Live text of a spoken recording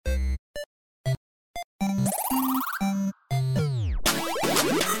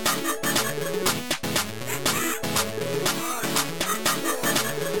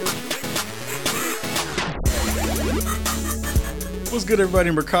good, everybody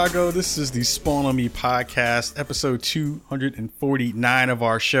in Chicago? This is the Spawn on Me podcast, episode 249 of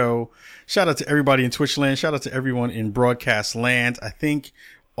our show. Shout out to everybody in Twitch land. Shout out to everyone in broadcast land. I think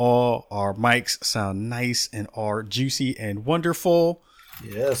all our mics sound nice and are juicy and wonderful.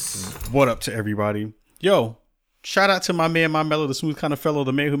 Yes. What up to everybody? Yo, shout out to my man, my mellow, the smooth kind of fellow,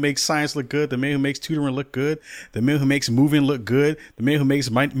 the man who makes science look good, the man who makes tutoring look good, the man who makes moving look good, the man who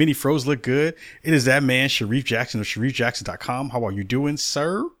makes mini froze look good. It is that man, Sharif Jackson of SharifJackson.com. How are you doing,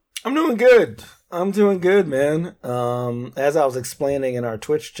 sir? I'm doing good. I'm doing good, man. As I was explaining in our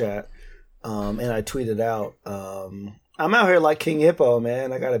Twitch chat, and I tweeted out, I'm out here like King Hippo,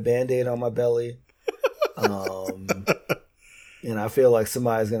 man. I got a Band-Aid on my belly. And I feel like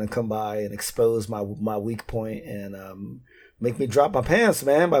somebody's going to come by and expose my weak point and make me drop my pants,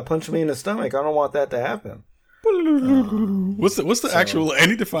 man, by punching me in the stomach. I don't want that to happen. What's the actual... I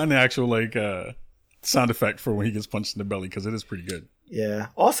need to find the actual sound effect for when he gets punched in the belly, because it is pretty good. Yeah.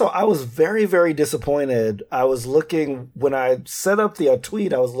 Also, I was very, very disappointed. I was looking... When I set up the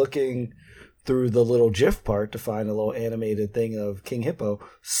tweet, I was looking through the little GIF part to find a little animated thing of King Hippo.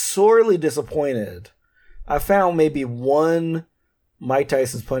 Sorely disappointed. I found maybe one Mike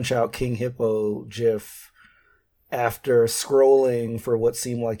Tyson's Punch Out King Hippo GIF after scrolling for what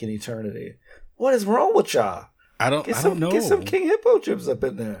seemed like an eternity. What is wrong with y'all? I don't know. Get some King Hippo GIFs up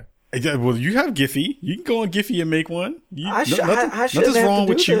in there. Yeah, well, you have Giphy. You can go on Giphy and make one. I shouldn't have to do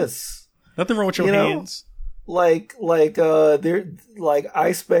this. Nothing wrong with your hands. I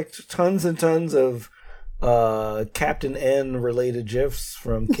expect tons and tons of Captain N related GIFs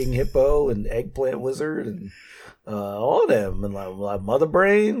from King Hippo and Eggplant Wizard and all of them, and like Mother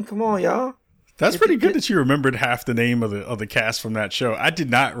Brain. Come on, y'all. That's pretty good that you remembered half the name of the cast from that show. I did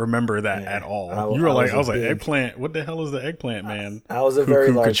not remember that at all. I was like, Eggplant. What the hell is the Eggplant Man? I was a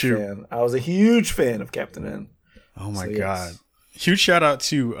very large fan. I was a huge fan of Captain N. Oh my god! Huge shout out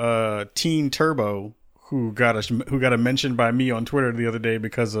to Teen Turbo, who got a mention by me on Twitter the other day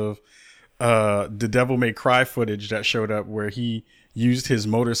because of the Devil May Cry footage that showed up where he used his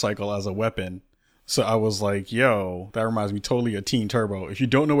motorcycle as a weapon. So I was like, yo, that reminds me totally of Teen Turbo. If you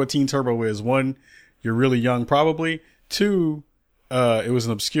don't know what Teen Turbo is, one, you're really young probably. Two, it was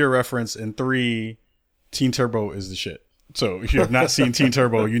an obscure reference. And three, Teen Turbo is the shit. So if you have not seen Teen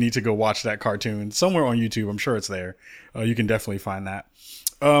Turbo, you need to go watch that cartoon somewhere on YouTube. I'm sure it's there. You can definitely find that.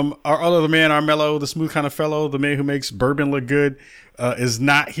 Our other man, our mellow, the smooth kind of fellow, the man who makes bourbon look good, is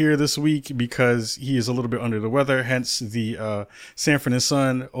not here this week because he is a little bit under the weather. Hence the Sanford and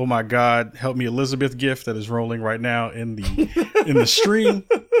Son, oh my God, help me Elizabeth gift that is rolling right now in the stream.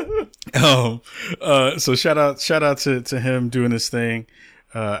 So shout out to him doing this thing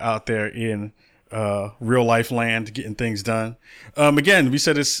out there in real life land, getting things done. Again, we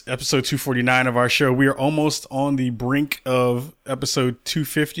said it's episode 249 of our show. We are almost on the brink of episode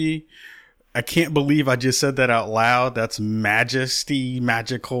 250. I can't believe I just said that out loud. That's magical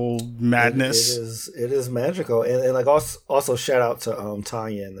madness. It is magical. And like also shout out to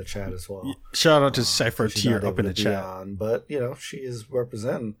Tanya in the chat as well. Shout out to Cypher Tier up in the chat. But she is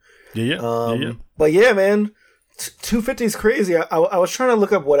representing. Yeah. But yeah, man. 250 is crazy. I was trying to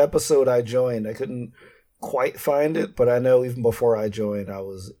look up what episode I joined. I couldn't quite find it, but I know even before I joined, I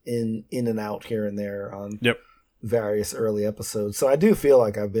was in and out here and there on various early episodes. So I do feel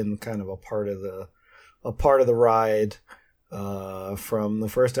like I've been kind of a part of the ride from the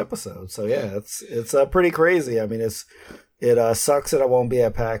first episode. So yeah, it's pretty crazy. I mean, it sucks that I won't be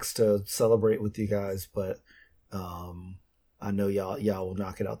at PAX to celebrate with you guys, but I know y'all will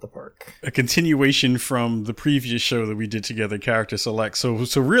knock it out the park. A continuation from the previous show that we did together, Character Select. So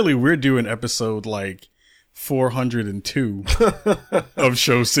really, we're doing episode like 402 of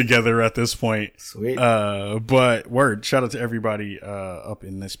shows together at this point. Sweet. But shout out to everybody up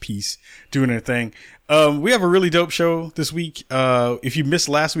in this piece doing their thing. We have a really dope show this week. If you missed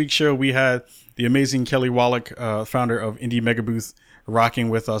last week's show, we had the amazing Kelly Wallach, founder of Indie Mega Booth, rocking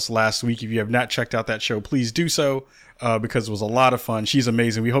with us last week. If you have not checked out that show, please do so. Because it was a lot of fun. She's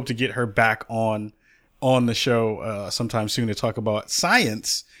amazing. We hope to get her back on the show sometime soon to talk about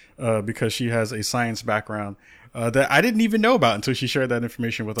science, because she has a science background that I didn't even know about until she shared that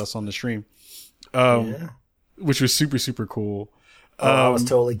information with us on the stream, which was super, super cool. I was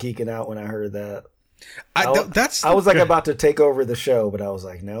totally geeking out when I heard that. I was like about to take over the show, but I was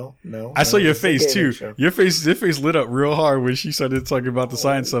like, no. I saw your face too. Your face lit up real hard when she started talking about the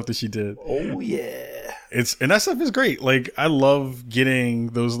science stuff that she did. Oh yeah. And that stuff is great. Like, I love getting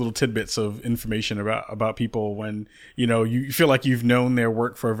those little tidbits of information about people when, you feel like you've known their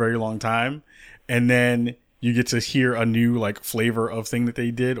work for a very long time, and then you get to hear a new like flavor of thing that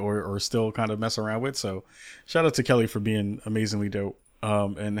they did or still kind of mess around with. So shout out to Kelly for being amazingly dope.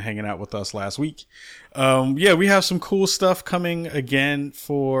 and hanging out with us last week. Yeah, we have some cool stuff coming again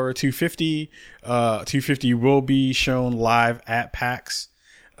for 250. 250 will be shown live at PAX.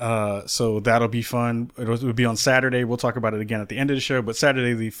 So that'll be fun. It'll be on Saturday. We'll talk about it again at the end of the show, but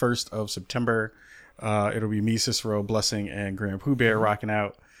Saturday, the 1st of September, it'll be me, Cicero, Blessing, and Grand Pooh Bear rocking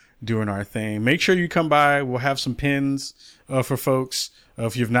out, doing our thing. Make sure you come by. We'll have some pins, for folks.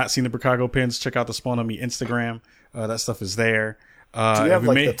 If you've not seen the Chicago pins, check out the Spawn on Me Instagram. That stuff is there. Do you have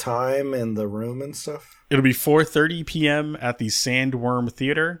the time and the room and stuff? It'll be 4:30 p.m. at the Sandworm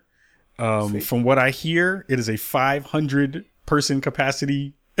Theater. From what I hear, it is a 500 person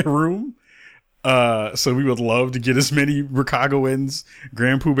capacity room. So we would love to get as many Chicagoans,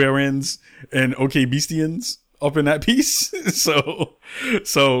 Grand Pooh Bearins, and OK Beastians up in that piece. so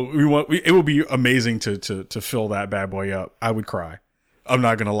it will be amazing to fill that bad boy up. I would cry. I'm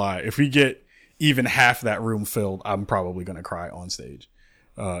not gonna lie. If we get even half that room filled, I'm probably gonna cry on stage.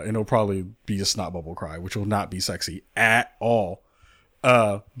 And it'll probably be a snot bubble cry, which will not be sexy at all.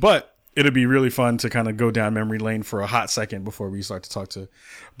 But it'll be really fun to kind of go down memory lane for a hot second before we start to talk to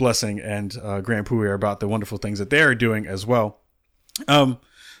Blessing and Grand Pooh about the wonderful things that they're doing as well.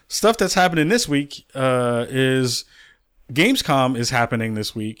 Stuff that's happening this week is Gamescom is happening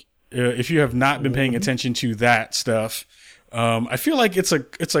this week. If you have not been paying attention to that stuff, I feel like it's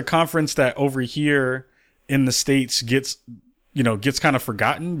a conference that over here in the States gets kind of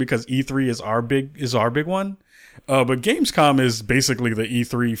forgotten because E3 is our big one. But Gamescom is basically the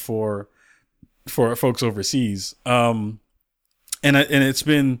E3 for folks overseas. And it's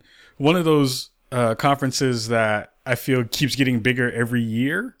been one of those conferences that I feel keeps getting bigger every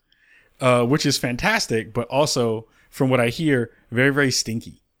year, which is fantastic, but also from what I hear, very, very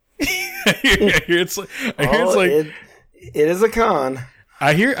stinky. I hear it's like it is a con.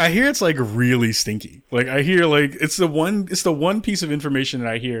 I hear it's like really stinky. Like I hear like it's the one piece of information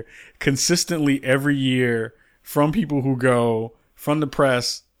that I hear consistently every year from people who go, from the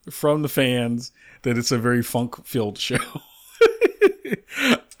press, from the fans, that it's a very funk filled show.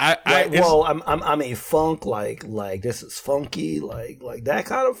 I'm a funk like this is funky like that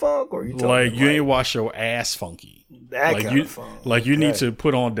kind of funk, or you like you ain't wash your ass funky. That like kind of funk. Like you need to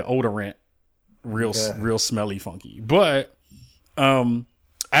put on deodorant, real smelly funky. But I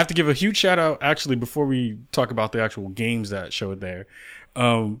have to give a huge shout out actually before we talk about the actual games that showed there.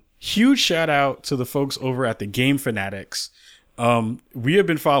 Huge shout out to the folks over at the Game Fanatics. We have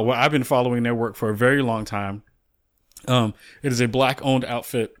been I've been following their work for a very long time. It is a black owned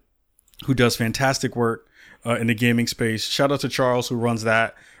outfit who does fantastic work, in the gaming space. Shout out to Charles who runs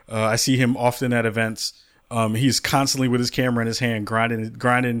that. I see him often at events. He's constantly with his camera in his hand,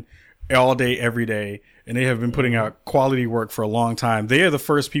 grinding all day, every day. And they have been putting out quality work for a long time. They are the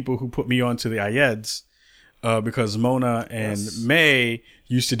first people who put me onto the IEDs, because Mona and May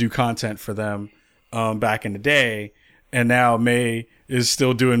used to do content for them, back in the day. And now May is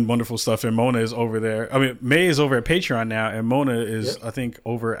still doing wonderful stuff, and Mona is over there. I mean, May is over at Patreon now, and Mona is, I think,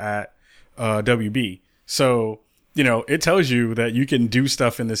 over at WB. So, it tells you that you can do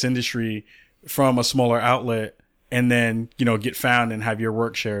stuff in this industry from a smaller outlet and then, get found and have your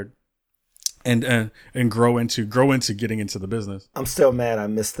work shared and grow into getting into the business. I'm still mad I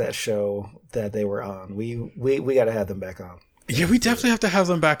missed that show that they were on. We got to have them back on. Yeah, we definitely have to have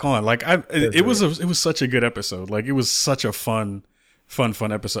them back on. Like it was such a good episode. Like it was such a fun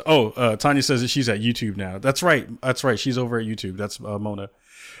episode. Oh, Tanya says that she's at YouTube now. That's right. She's over at YouTube. That's Mona.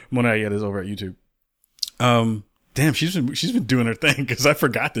 Mona Ayed is over at YouTube. Damn, she's been doing her thing because I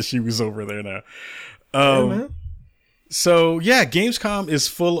forgot that she was over there now. Man. So yeah, Gamescom is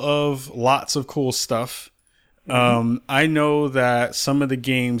full of lots of cool stuff. I know that some of the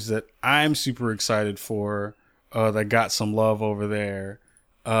games that I'm super excited for, that got some love over there.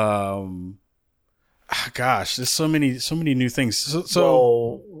 Gosh, there's so many new things.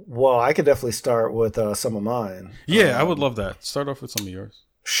 So well, I could definitely start with some of mine. Yeah, I would love that. Start off with some of yours.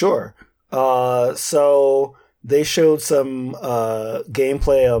 Sure. So they showed some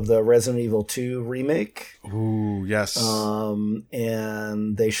gameplay of the Resident Evil 2 remake. Ooh, yes.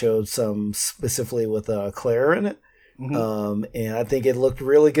 And they showed some specifically with Claire in it. Mm-hmm. And I think it looked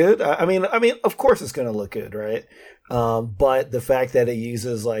really good. I mean, of course it's going to look good, right? But the fact that it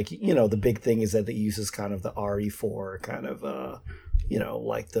uses the big thing is that it uses kind of the RE4 kind of,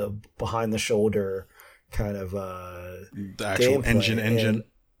 like the behind the shoulder kind of, the actual engine.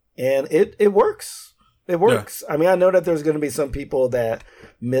 And it works. It works. Yeah. I mean, I know that there's going to be some people that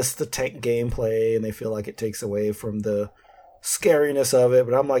miss the tank gameplay and they feel like it takes away from the scariness of it.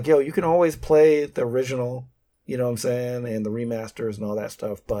 But I'm like, you can always play the original, you know what I'm saying, and the remasters and all that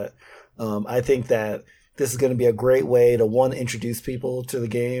stuff. But I think that this is going to be a great way to, one, introduce people to the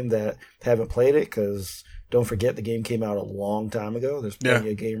game that haven't played it, because don't forget the game came out a long time ago. There's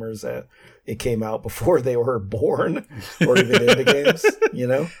plenty of gamers that it came out before they were born or even into games, you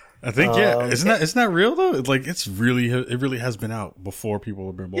know? I think, isn't that real though? Like, it really has been out before people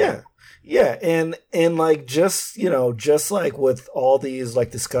have been born. Yeah. And like, just, you know, just like with all these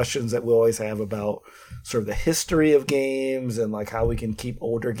like discussions that we always have about sort of the history of games and like how we can keep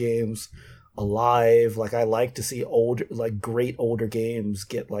older games alive. Like, I like to see great older games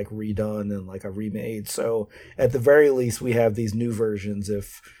get like redone and like a remade. So at the very least, we have these new versions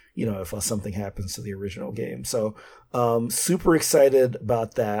if something happens to the original game. So super excited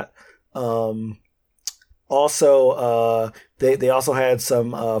about that. Also, they also had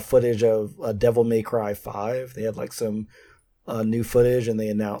some footage of Devil May Cry 5. They had like some new footage, and they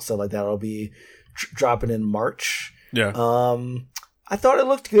announced that like that'll be dropping in March. Yeah. I thought it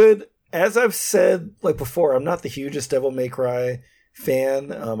looked good. As I've said like before, I'm not the hugest Devil May Cry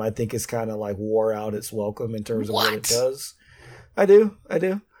fan. I think it's kind of like wore out its welcome in terms of what it does. I do.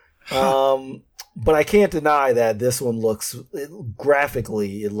 But I can't deny that this one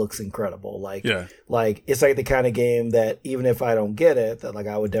graphically, it looks incredible. Like it's like the kind of game that even if I don't get it, that like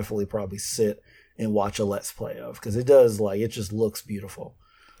I would definitely probably sit and watch a Let's Play of, because it does, like, it just looks beautiful.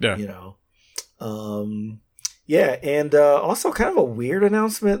 Yeah. You know? And also kind of a weird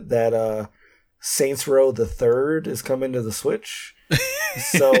announcement that Saints Row the Third is coming to the Switch.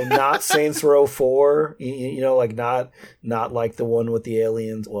 So not Saints Row 4, you know, like not like the one with the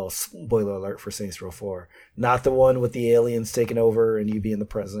aliens. Well, spoiler alert for Saints Row 4. Not the one with the aliens taking over and you being the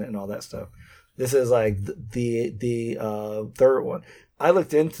president and all that stuff. This is like the third one. I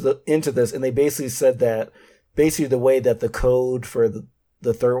looked into this, and they basically said that the way that the code for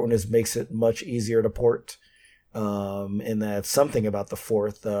the third one makes it much easier to port. And that's something about the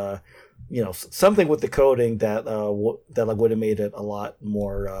fourth, something with the coding that like would have made it a lot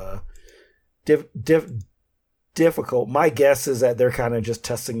more difficult. My guess is that they're kind of just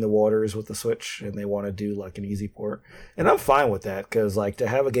testing the waters with the Switch, and they want to do like an easy port, and I'm fine with that, because like to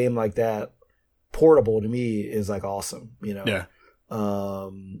have a game like that portable to me is like awesome, you know. Yeah.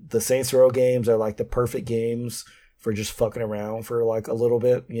 The Saints Row games are like the perfect games for just fucking around for like a little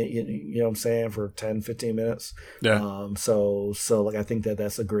bit, you know what I'm saying, for 10, 15 minutes. Yeah. So like, I think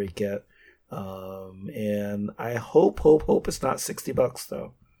that's a great get. And I hope it's not $60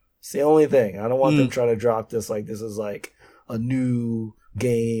 though. It's the only thing. I don't want them trying to drop this like this is like a new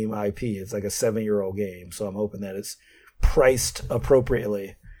game IP. It's like a 7-year-old game. So I'm hoping that it's priced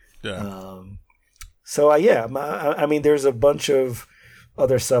appropriately. Yeah. I mean, there's a bunch of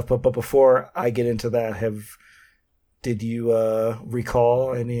other stuff, but before I get into that, did you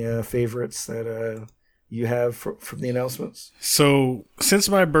recall any favorites that you have from the announcements? So, since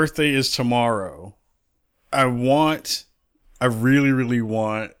my birthday is tomorrow, I really, really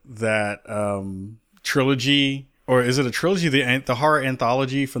want that trilogy, or is it a trilogy? The horror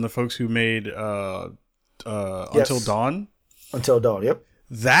anthology from the folks who made Until Dawn. Until Dawn, yep.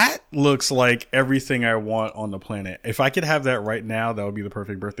 That looks like everything I want on the planet. If I could have that right now, that would be the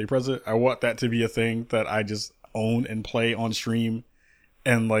perfect birthday present. I want that to be a thing that I just own and play on stream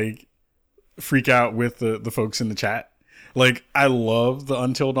and like freak out with the folks in the chat. Like, I love the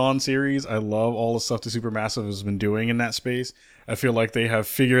Until Dawn series. I love all the stuff that Supermassive has been doing in that space. I feel like they have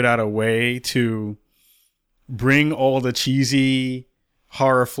figured out a way to bring all the cheesy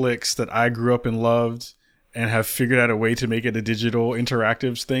horror flicks that I grew up and loved, and have figured out a way to make it a digital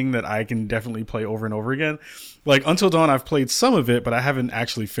interactives thing that I can definitely play over and over again. Like, Until Dawn, I've played some of it, but I haven't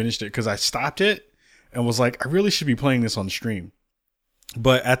actually finished it because I stopped it and was like, I really should be playing this on stream.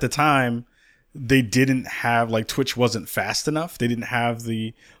 But at the time, they didn't have, like, Twitch wasn't fast enough. They didn't have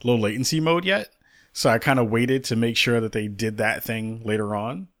the low latency mode yet. So I kind of waited to make sure that they did that thing later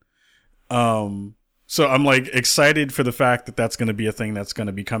on. So I'm like excited for the fact that that's going to be a thing that's going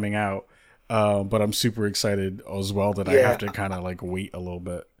to be coming out. But I'm super excited as well that I have to kind of like wait a little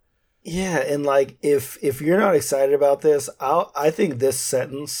bit. Yeah, and like if you're not excited about this, I think this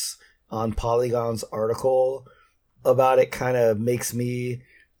sentence on Polygon's article about it kind of makes me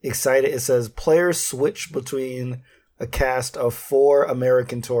excited. It says players switch between a cast of 4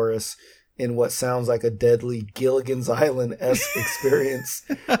 American tourists in what sounds like a deadly Gilligan's Island-esque experience.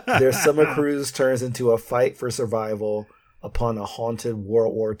 Their summer cruise turns into a fight for survival upon a haunted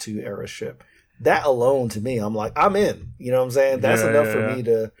World War II era ship. That alone, to me, I'm like, I'm in. You know what I'm saying? That's enough for me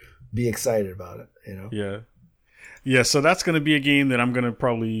to be excited about it, you know? Yeah. Yeah, so that's going to be a game that I'm going to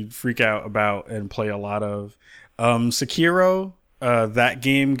probably freak out about and play a lot of. Sekiro, that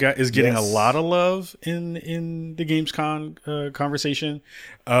game is getting a lot of love in the Gamescom conversation.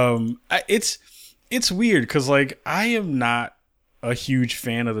 it's weird because like I am not a huge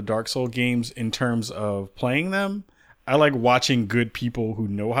fan of the Dark Souls games in terms of playing them. I like watching good people who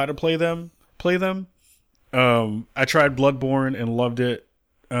know how to play them. I tried Bloodborne and loved it,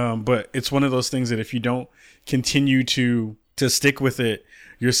 but it's one of those things that if you don't continue to stick with it,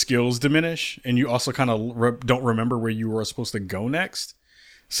 your skills diminish, and you also kind of don't remember where you were supposed to go next.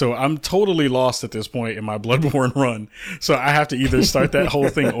 So I'm totally lost at this point in my Bloodborne run. So I have to either start that whole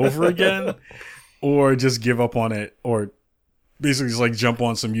thing over again, or just give up on it, or basically just like jump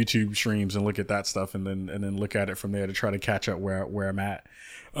on some YouTube streams and look at that stuff, and then look at it from there to try to catch up where I'm at.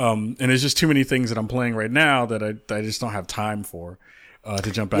 And there's just too many things that I'm playing right now that I just don't have time for to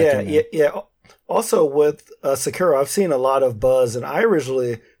jump back in. Yeah. Also with Sekiro, I've seen a lot of buzz, and I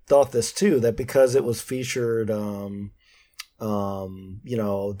originally thought this too, that because it was featured, that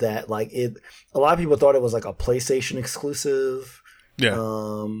like a lot of people thought it was like a PlayStation exclusive.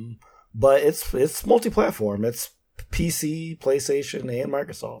 Yeah. But it's multi-platform. It's PC, PlayStation, and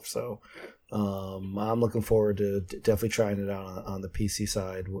Microsoft. So I'm looking forward to definitely trying it out on the PC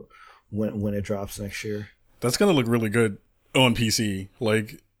side when it drops next year. That's gonna look really good on PC.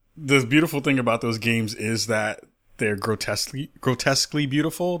 Like, the beautiful thing about those games is that they're grotesquely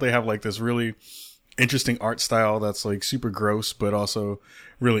beautiful. They have like this really interesting art style that's like super gross, but also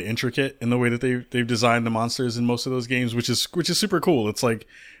really intricate in the way that they've designed the monsters in most of those games, which is super cool. It's like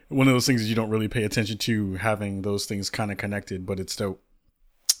one of those things that you don't really pay attention to, having those things kind of connected, but it's dope.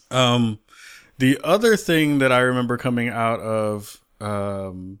 The other thing that I remember coming out of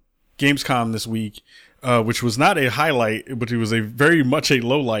Gamescom this week, which was not a highlight, but it was a very much a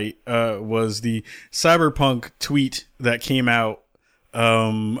low light, was the Cyberpunk tweet that came out,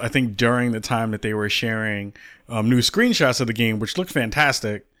 I think during the time that they were sharing new screenshots of the game, which looked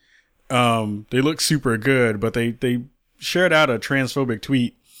fantastic. They look super good, but they shared out a transphobic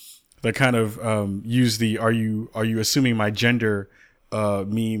tweet that kind of used the "Are you assuming my gender?"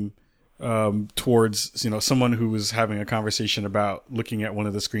 meme towards someone who was having a conversation about looking at one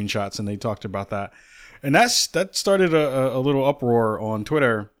of the screenshots, and they talked about that. And that started a little uproar on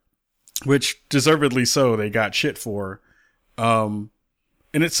Twitter, which deservedly so. They got shit for.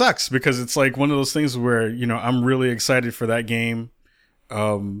 And it sucks because it's like one of those things where, I'm really excited for that game.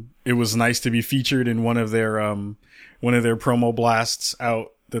 It was nice to be featured in one of their promo blasts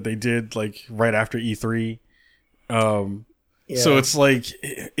out that they did like right after E3. So it's like,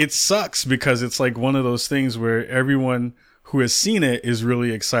 it sucks because it's like one of those things where everyone who has seen it is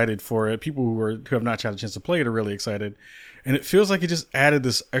really excited for it. People who have not had a chance to play it are really excited. And it feels like it just added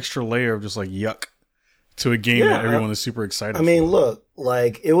this extra layer of just like yuck to a game that everyone is super excited for. Look,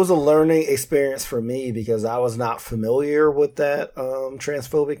 like it was a learning experience for me because I was not familiar with that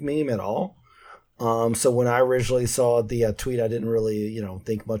transphobic meme at all. So when I originally saw the tweet, I didn't really,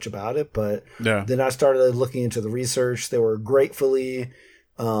 think much about it. But then I started looking into the research. They were gratefully,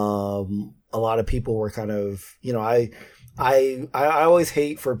 a lot of people were kind of, I always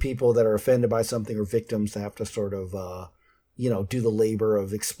hate for people that are offended by something or victims to have to sort of, do the labor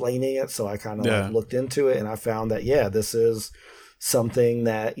of explaining it. So I kind of looked into it, and I found that, this is something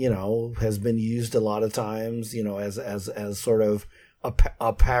that, has been used a lot of times, as sort of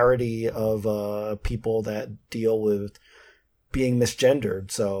a parody of people that deal with being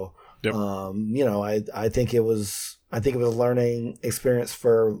misgendered. So, I think it was a learning experience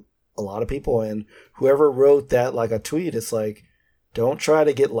for a lot of people, and whoever wrote that like a tweet, it's like, don't try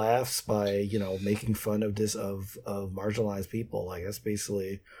to get laughs by making fun of marginalized people. Like, that's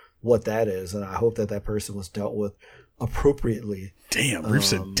basically what that is, and I hope that person was dealt with appropriately. Damn, Reef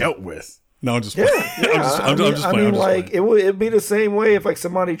said dealt with. No, I'm just I'm just playing. It'd be the same way if like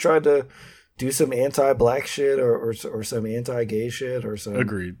somebody tried to do some anti-black shit or some anti-gay shit or some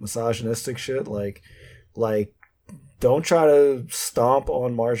misogynistic shit. Like don't try to stomp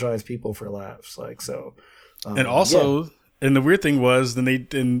on marginalized people for laughs. And also, and the weird thing was,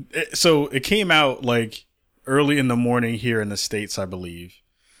 so it came out like early in the morning here in the States, I believe.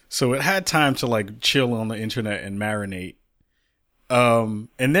 So it had time to like chill on the internet and marinate. And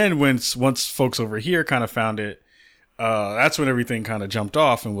then once folks over here kind of found it, that's when everything kind of jumped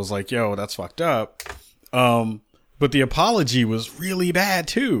off and was like, yo, that's fucked up. But the apology was really bad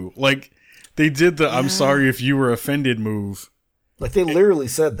too. Like, they did the I'm sorry if you were offended move. Like, they literally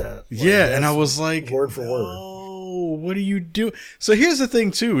said that. And I was like, word for word. Oh, what do you do? So here's the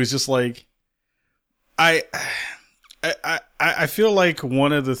thing too, is just like, I feel like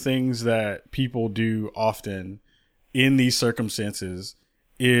one of the things that people do often in these circumstances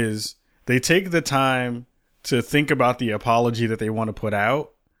is they take the time to think about the apology that they want to put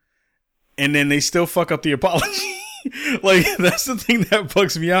out, and then they still fuck up the apology. Like, that's the thing that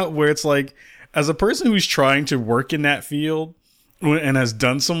bugs me out, where it's like, as a person who's trying to work in that field and has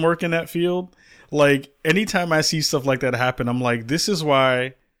done some work in that field, like anytime I see stuff like that happen, I'm like, this is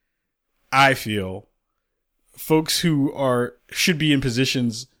why I feel folks who should be in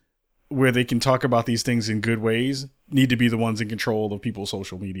positions where they can talk about these things in good ways need to be the ones in control of people's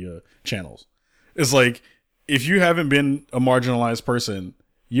social media channels. It's like, if you haven't been a marginalized person,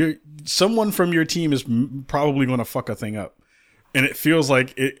 someone from your team is probably going to fuck a thing up. And it feels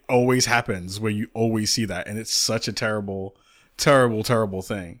like it always happens where you always see that. And it's such a terrible, terrible, terrible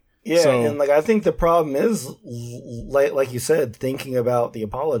thing. Yeah. And like, I think the problem is, like you said, thinking about the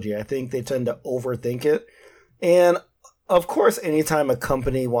apology. I think they tend to overthink it. And of course, anytime a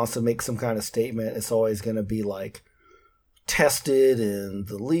company wants to make some kind of statement, it's always going to be like tested in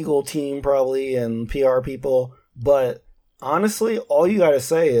the legal team probably and PR people. But honestly, all you got to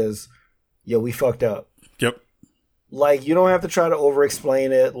say is, yo, we fucked up. Yep. Like, you don't have to try to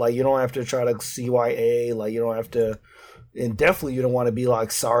over-explain it. Like, you don't have to try to CYA. Like, you don't have to... And definitely you don't want to be,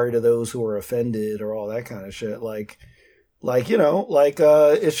 like, sorry to those who are offended or all that kind of shit. Like you know, like,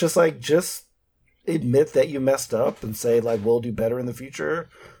 it's just, like, just admit that you messed up and say, like, we'll do better in the future.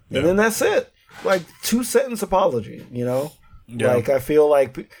 And then that's it. Like, 2-sentence apology, you know? Yeah. Like, I feel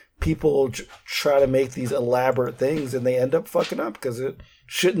like people try to make these elaborate things and they end up fucking up because it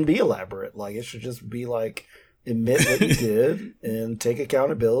shouldn't be elaborate. Like, it should just be, like... admit what you did and take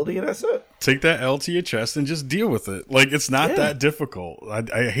accountability, and that's it. Take that L to your chest and just deal with it. Like, it's not that difficult.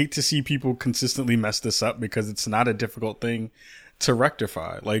 I hate to see people consistently mess this up because it's not a difficult thing to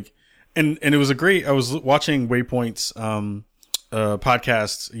rectify. Like, and it was I was watching Waypoint's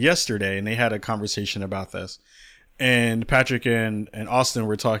podcast yesterday, and they had a conversation about this. And Patrick and Austin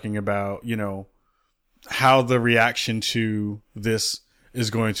were talking about, you know, how the reaction to this is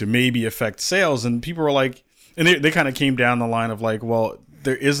going to maybe affect sales. And people were like, and they kind of came down the line of like, well,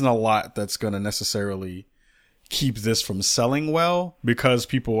 there isn't a lot that's going to necessarily keep this from selling well because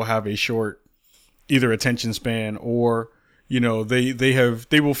people have a short either attention span or, you know,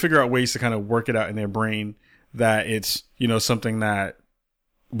 they will figure out ways to kind of work it out in their brain that it's, you know, something that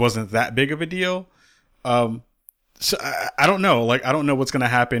wasn't that big of a deal. So I don't know. Like, I don't know what's going to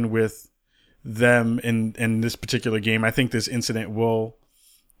happen with them in this particular game. I think this incident will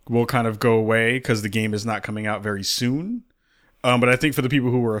kind of go away because the game is not coming out very soon. But I think for the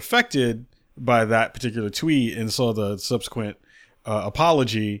people who were affected by that particular tweet and saw the subsequent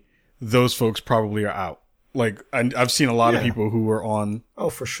apology, those folks probably are out. Like, I've seen a lot of people who were on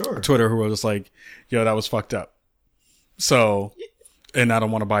for sure Twitter who were just like, yo, that was fucked up. So, and I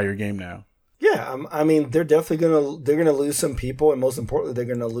don't want to buy your game now. Yeah, I mean, they're definitely gonna lose some people, and most importantly,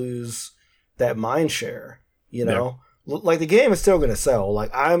 they're gonna lose that mind share. You know, like the game is still gonna sell.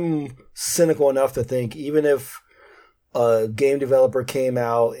 Like, I'm cynical enough to think even if a game developer came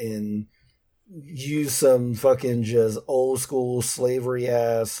out and used some fucking just old school slavery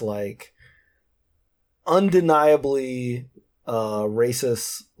ass, like undeniably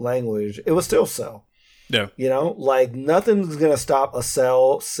racist language, it would still sell. Yeah, you know, like nothing's gonna stop a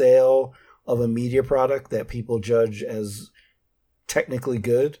sale of a media product that people judge as technically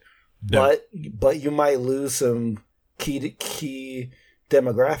good, but you might lose some key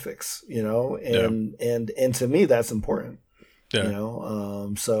demographics, you know, and to me that's important. You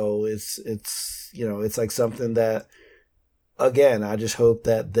know, so it's you know, it's like something that, again, I just hope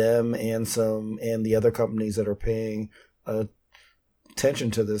that them and the other companies that are paying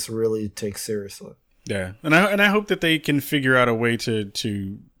attention to this really take seriously. Yeah, and I hope that they can figure out a way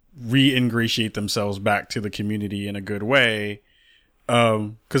to re-ingratiate themselves back to the community in a good way.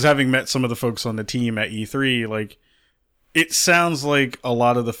 Because having met some of the folks on the team at E3, like, it sounds like a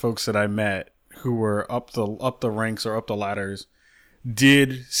lot of the folks that I met who were up the ranks or up the ladders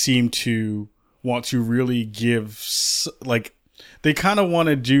did seem to want to really give, like, they kind of want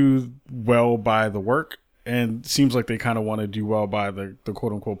to do well by the work, and seems like they kind of want to do well by the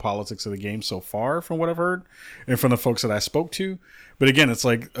quote unquote politics of the game so far, from what I've heard and from the folks that I spoke to. But again, it's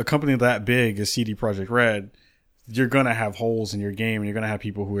like a company that big as CD Projekt Red, you're going to have holes in your game, and you're going to have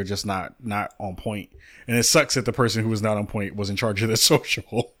people who are just not on point. And it sucks that the person who was not on point was in charge of the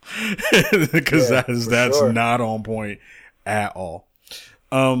social, because that's sure. Not on point at all.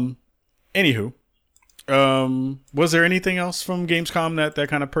 Anywho, was there anything else from Gamescom that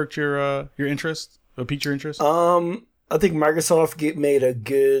kind of perked your interest or piqued your interest? I think Microsoft made a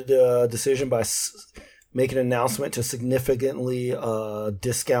good decision by making an announcement to significantly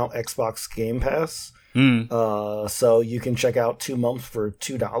discount Xbox Game Pass. So you can check out 2 months for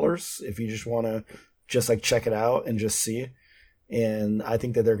 $2 if you just want to just like check it out and just see. And I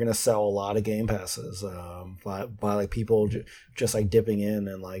think that they're going to sell a lot of Game Passes by like people just like dipping in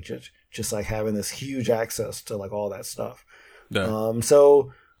and like just like having this huge access to like all that stuff. Yeah.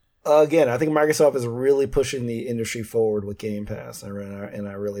 So again, I think Microsoft is really pushing the industry forward with Game Pass, and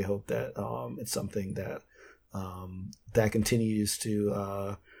I really hope that it's something that that continues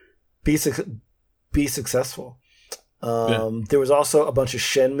to be successful. There was also a bunch of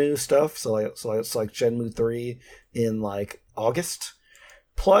Shenmue stuff, so it's like Shenmue 3 in like August.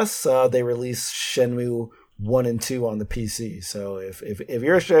 Plus, they released Shenmue 1 and 2 on the PC. So if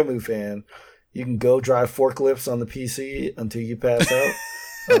you're a Shenmue fan, you can go drive forklifts on the PC until you pass out.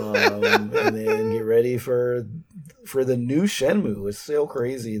 And then get ready for the new Shenmue. It's still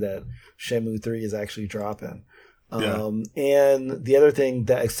crazy that Shenmue 3 is actually dropping. And the other thing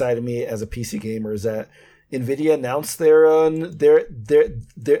that excited me as a PC gamer is that NVIDIA announced their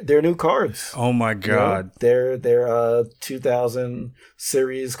new cards. Oh my god! Their 2000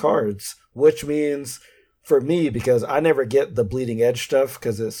 series cards, which means for me, because I never get the bleeding edge stuff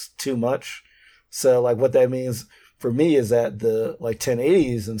because it's too much. So like what that means for me is that the like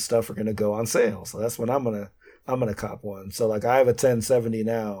 1080s and stuff are going to go on sale. So that's when I'm gonna cop one. So like I have a 1070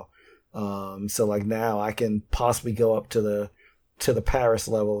 now. So like now I can possibly go up to the Paris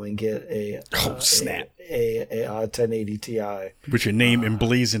level and get a 1080 Ti with your name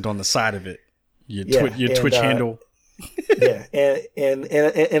emblazoned on the side of it. Your Twitch handle. Yeah, and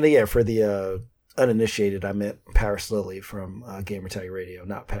yeah, for the uninitiated, I meant Paris Lily from Gamertag Radio,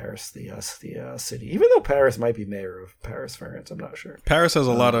 not Paris the city. Even though Paris might be mayor of Paris, France, I'm not sure. Paris has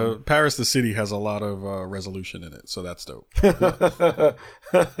a lot of Paris the city has a lot of resolution in it, so that's dope.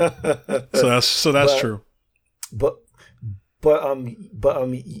 so that's true. But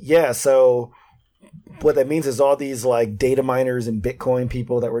yeah, so what that means is all these like data miners and Bitcoin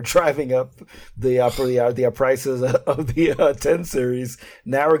people that were driving up the prices of the 10 series.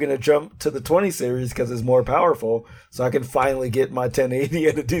 Now we're going to jump to the 20 series because it's more powerful. So I can finally get my 1080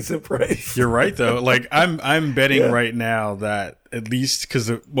 at a decent price. You're right though. Like I'm betting right now that at least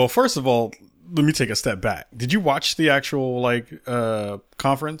first of all, let me take a step back. Did you watch the actual like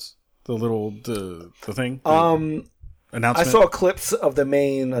conference? The thing? Announcement? I saw clips of the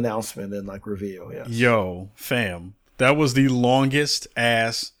main announcement and like reveal. Yeah. Yo, fam, that was the longest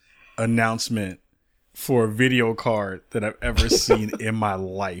ass announcement for a video card that I've ever seen in my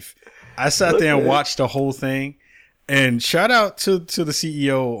life. I sat there and watched the whole thing. And shout out to the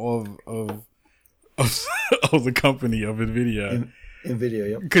CEO of the company of NVIDIA. NVIDIA,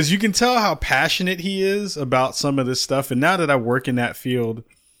 yep. Because you can tell how passionate he is about some of this stuff. And now that I work in that field,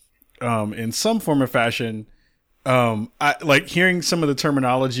 in some form or fashion. I like hearing some of the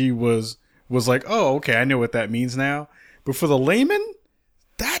terminology was like, oh, okay, I know what that means now. But for the layman,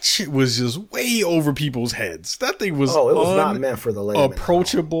 that shit was just way over people's heads. That thing was it was not meant for the layman.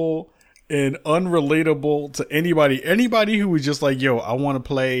 Approachable and unrelatable to anybody. Anybody who was just like, yo, I want to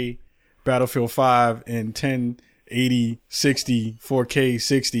play Battlefield 5 in 1080, 60, 4K,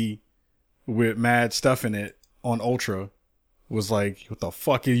 60 with mad stuff in it on Ultra. Was like, what the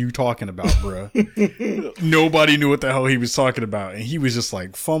fuck are you talking about, bruh? Nobody knew what the hell he was talking about. And he was just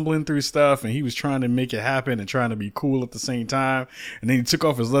like fumbling through stuff and he was trying to make it happen and trying to be cool at the same time. And then he took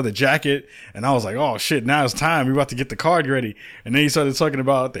off his leather jacket and I was like, oh shit, now it's time. We're about to get the card ready. And then he started talking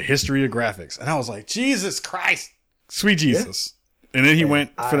about the history of graphics. And I was like, Jesus Christ, sweet Jesus. Yeah. And then he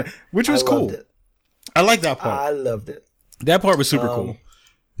went for that, which was cool. I like that part. I loved it. That part was super cool.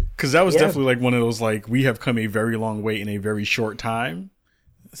 Because that was definitely like one of those like we have come a very long way in a very short time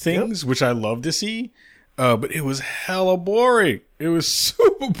things, which I love to see. But it was hella boring. It was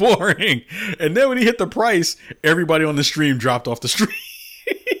super boring. And then when he hit the price, everybody on the stream dropped off the stream.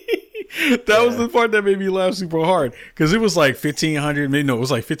 That was the part that made me laugh super hard. Because it was like 1,500, it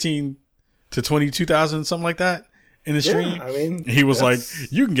was like 15 to 22,000, something like that. In the stream, I mean, he was like,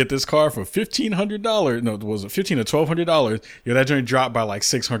 "You can get this car for $1,500." No, was it $1,500 to $1,200? Yeah, that joint dropped by like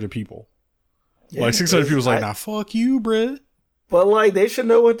 600 people. Yeah, like 600 people was like, "Nah, fuck you, bruh." But like, they should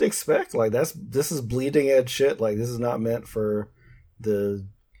know what to expect. Like, this is bleeding edge shit. Like, this is not meant for the,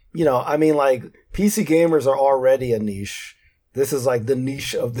 I mean, like PC gamers are already a niche. This is like the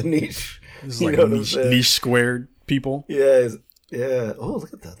niche of the niche. This is like niche squared people. Yeah. Yeah. Oh,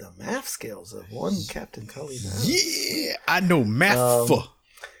 look at the math skills of one Captain Cully. Yeah, I know math.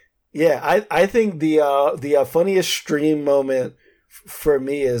 Yeah, I think the funniest stream moment for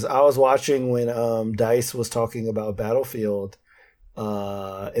me is I was watching when Dice was talking about Battlefield,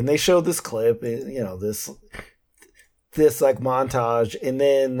 and they showed this clip, this like montage, and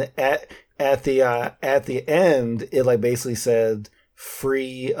then at the end it like basically said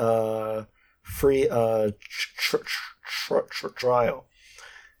free trial.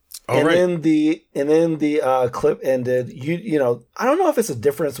 Oh, and right. then the clip ended. You know, I don't know if it's a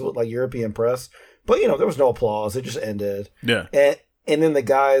difference with like European press, but you know, there was no applause. It just ended. Yeah. And then the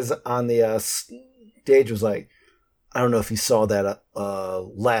guys on the stage was like, I don't know if you saw that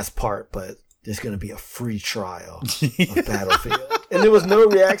last part, but there's going to be a free trial of Battlefield. And there was no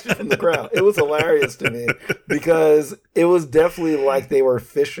reaction from the crowd. It was hilarious to me because it was definitely like they were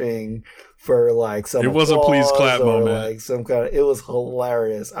fishing for like some. It was a please clap moment. Like some kind of. It was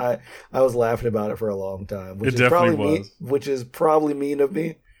hilarious. I was laughing about it for a long time. Which it definitely was. Which is probably mean of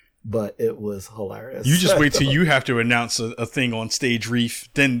me, but it was hilarious. You just wait till you have to announce a thing on stage, Reef.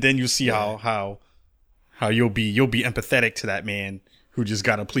 Then you see how you'll be empathetic to that man who just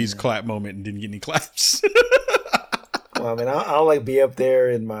got a please clap moment and didn't get any claps. Well, I mean, I'll like be up there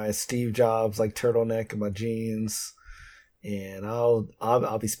in my Steve Jobs like turtleneck and my jeans, and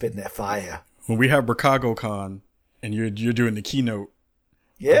I'll be spitting that fire. When we have BricagoCon and you're doing the keynote,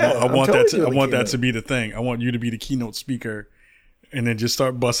 yeah, I want that to be the thing. I want you to be the keynote speaker, and then just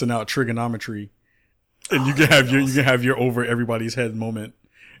start busting out trigonometry, and you can have your over everybody's head moment,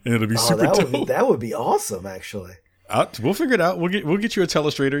 and it'll be super dope. That would be awesome, actually. We'll figure it out. We'll get you a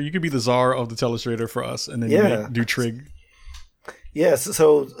telestrator. You could be the czar of the telestrator for us, and then do trig. Yes.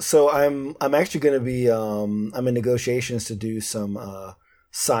 So I'm actually going to be I'm in negotiations to do some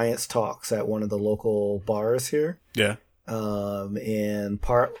science talks at one of the local bars here. Yeah. And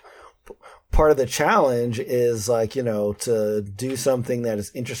part of the challenge is like, you know, to do something that is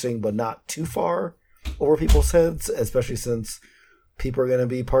interesting but not too far over people's heads, especially since people are going to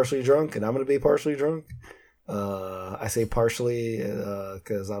be partially drunk and I'm going to be partially drunk. I say partially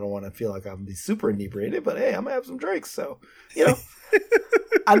because I don't want to feel like I'm going to be super inebriated, but hey, I'm going to have some drinks. So, you know,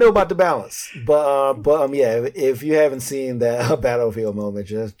 I know about the balance. But yeah, if you haven't seen that Battlefield moment,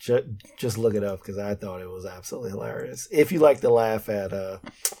 just look it up because I thought it was absolutely hilarious. If you like to laugh at,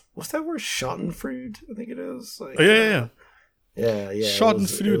 what's that word? Schadenfreude, I think it is. Like, yeah.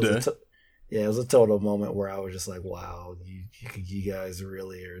 Schadenfreude. It was a total moment where I was just like, wow, you guys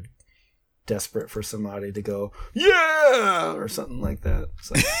really are desperate for somebody to go, yeah, or something like that.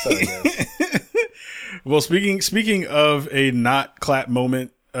 So, well, speaking of a not clap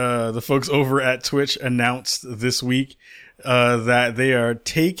moment, the folks over at Twitch announced this week that they are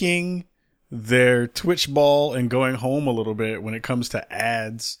taking their Twitch ball and going home a little bit when it comes to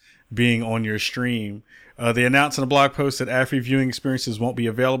ads being on your stream. They announced in a blog post that ad-free viewing experiences won't be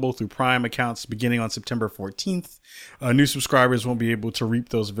available through Prime accounts beginning on September 14th. New subscribers won't be able to reap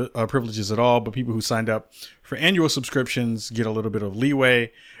those privileges at all, but people who signed up for annual subscriptions get a little bit of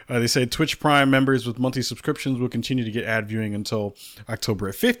leeway. They say Twitch Prime members with monthly subscriptions will continue to get ad viewing until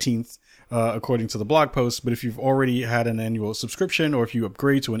October 15th, according to the blog post. But if you've already had an annual subscription or if you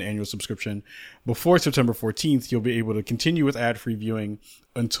upgrade to an annual subscription before September 14th, you'll be able to continue with ad-free viewing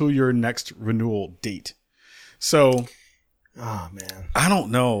until your next renewal date. So, oh man, I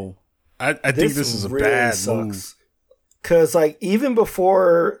don't know. I think this is a really bad move. Cause like even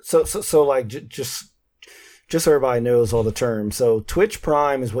before, so like just so everybody knows all the terms. So Twitch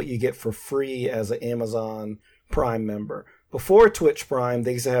Prime is what you get for free as an Amazon Prime member. Before Twitch Prime,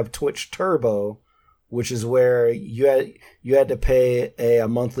 they used to have Twitch Turbo, which is where you had to pay a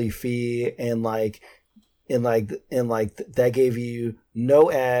monthly fee and that gave you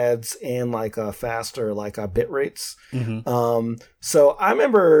no ads and like a faster bit rates. Mm-hmm. So I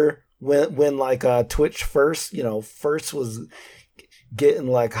remember when like Twitch first was getting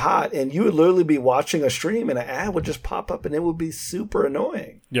like hot, and you would literally be watching a stream and an ad would just pop up and it would be super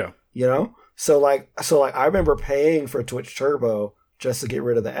annoying. Yeah, you know. So I remember paying for Twitch Turbo just to get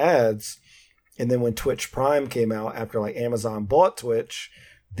rid of the ads, and then when Twitch Prime came out after like Amazon bought Twitch,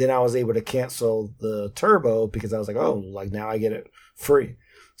 then I was able to cancel the Turbo because I was like, oh, like now I get it free.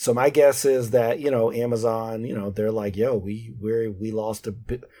 So my guess is that, you know, Amazon, you know, they're like, yo, we lost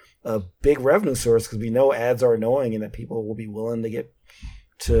a big revenue source because we know ads are annoying and that people will be willing to get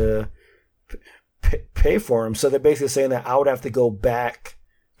to pay for them. So they're basically saying that I would have to go back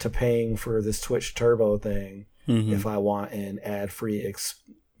to paying for this Twitch Turbo thing if I want an ad-free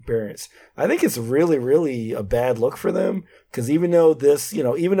experience. I think it's really, really a bad look for them because even though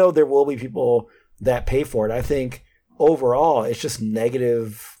there will be people that pay for it, I think overall it's just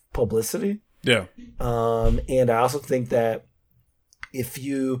negative publicity. Yeah. And I also think that if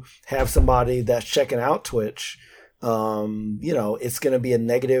you have somebody that's checking out Twitch, it's going to be a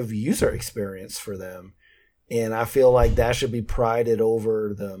negative user experience for them. And I feel like that should be prided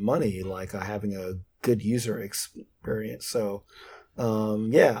over the money, like having a good user experience. So,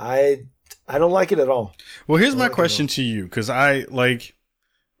 I don't like it at all. Well, here's my question to you, because I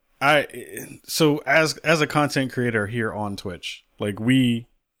So as a content creator here on Twitch, like we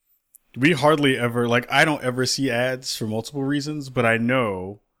hardly ever, like I don't ever see ads for multiple reasons, but I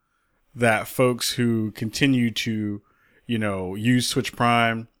know that folks who continue to, use Twitch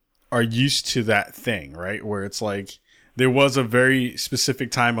Prime are used to that thing, right? Where it's like there was a very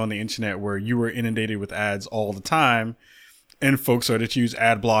specific time on the internet where you were inundated with ads all the time, and folks started to use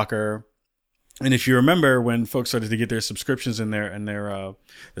ad blocker. And if you remember when folks started to get their subscriptions in there and their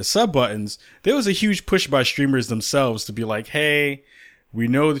sub buttons, there was a huge push by streamers themselves to be like, hey, we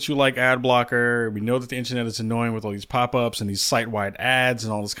know that you like ad blocker. We know that the internet is annoying with all these pop-ups and these site-wide ads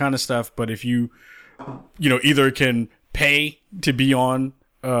and all this kind of stuff. But if you either can pay to be on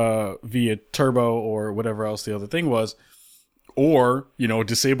via Turbo or whatever else the other thing was, or,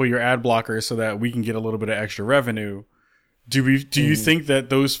 disable your ad blocker so that we can get a little bit of extra revenue. Do you think that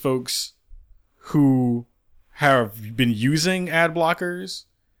those folks who have been using ad blockers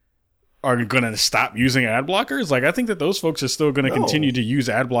are going to stop using ad blockers? Like, I think that those folks are still going to continue to use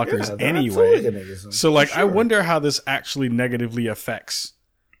ad blockers anyway. So, like, I wonder how this actually negatively affects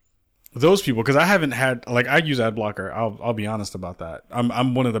those people. Because I haven't had, like, I use ad blocker. I'll be honest about that.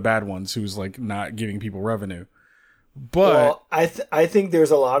 I'm one of the bad ones who's, like, not giving people revenue. But I think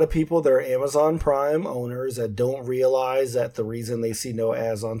there's a lot of people that are Amazon Prime owners that don't realize that the reason they see no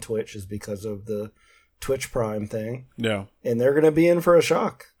ads on Twitch is because of the Twitch Prime thing. Yeah. And they're going to be in for a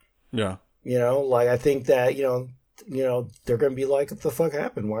shock. Yeah. Like, I think that, they're going to be like, what the fuck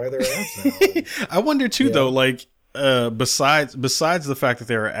happened? Why are there ads now? I wonder too, though, like, besides the fact that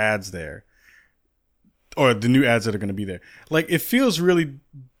there are ads there, or the new ads that are going to be there, like, it feels really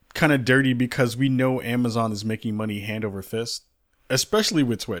kind of dirty because we know Amazon is making money hand over fist, especially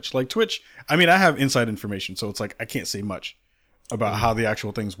with Twitch. Like, Twitch, I mean, I have inside information, so it's like, I can't say much about how the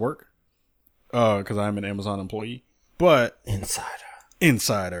actual things work, because I'm an Amazon employee, but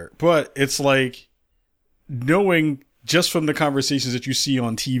Insider. But it's like knowing just from the conversations that you see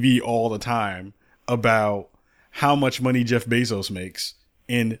on TV all the time about how much money Jeff Bezos makes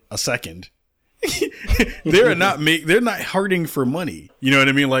in a second. They're not hurting for money. You know what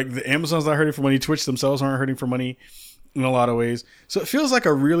I mean? Like, the Amazon's not hurting for money. Twitch themselves aren't hurting for money in a lot of ways. So it feels like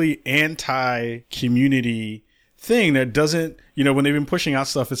a really anti-community thing that doesn't, when they've been pushing out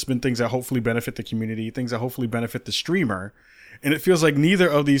stuff, it's been things that hopefully benefit the community, things that hopefully benefit the streamer. And it feels like neither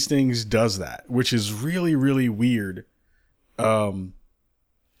of these things does that, which is really, really weird. To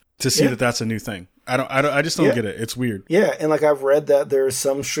see that that's a new thing. I just don't get it. It's weird. Yeah. And like, I've read that there's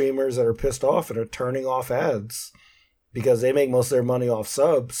some streamers that are pissed off and are turning off ads because they make most of their money off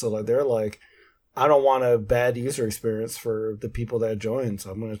subs. So like, they're like, I don't want a bad user experience for the people that join, so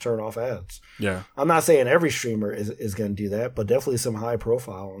I'm going to turn off ads. Yeah. I'm not saying every streamer is going to do that, but definitely some high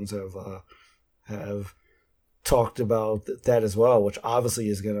profile ones have talked about that as well, which obviously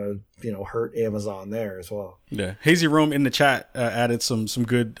is going to, hurt Amazon there as well. Yeah. Hazy Rome in the chat added some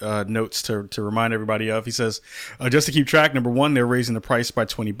good notes to remind everybody of. He says, just to keep track, number one, they're raising the price by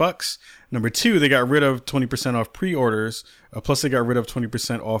 $20. Number two, they got rid of 20% off pre-orders. Plus they got rid of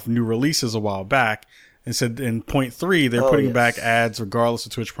 20% off new releases a while back. And said in point three, they're putting back ads regardless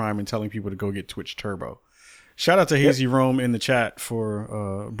of Twitch Prime and telling people to go get Twitch Turbo. Shout out to Hazy Rome in the chat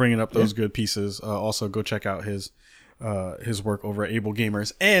for bringing up those good pieces. Also, go check out his work over at Able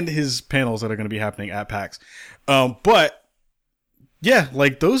Gamers and his panels that are going to be happening at PAX. But yeah,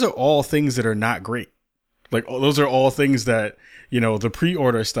 like, those are all things that are not great. Like, those are all things that, the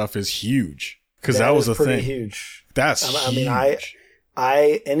pre-order stuff is huge because that was a thing. Huge. That's huge. I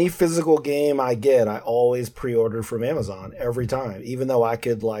mean, any physical game I get, I always pre-order from Amazon every time, even though I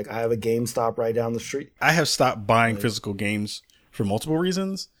could, like, I have a GameStop right down the street. I have stopped buying physical games for multiple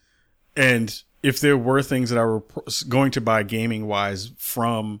reasons. And if there were things that I were going to buy gaming wise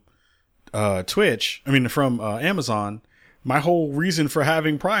from from Amazon, my whole reason for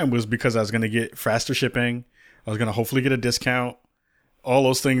having Prime was because I was going to get faster shipping. I was going to hopefully get a discount. All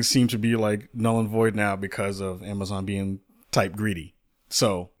those things seem to be like null and void now because of Amazon being type greedy.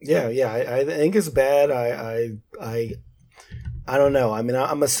 So yeah, I think it's bad. I don't know. I mean,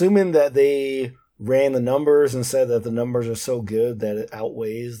 I'm assuming that they ran the numbers and said that the numbers are so good that it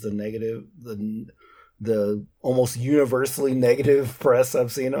outweighs the negative, the almost universally negative press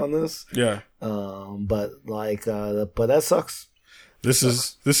I've seen on this. Yeah. But that sucks. This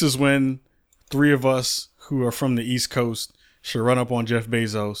is when three of us who are from the East Coast should run up on Jeff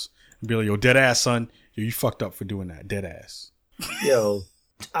Bezos and be like, "Yo, dead ass, son. Yo, you fucked up for doing that. Dead ass." Yo,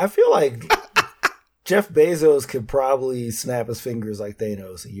 I feel like Jeff Bezos could probably snap his fingers like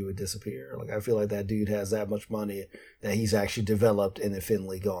Thanos and you would disappear. Like, I feel like that dude has that much money that he's actually developed an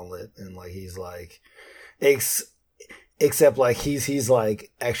Infinity Gauntlet, and like he's like, except like he's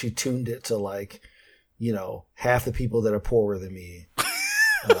like actually tuned it to like, you know, half the people that are poorer than me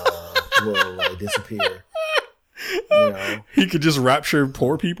will like disappear. You know? He could just rapture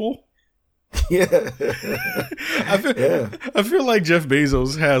poor people. Yeah. I feel like Jeff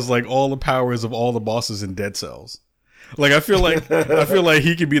Bezos has like all the powers of all the bosses in Dead Cells. Like I feel like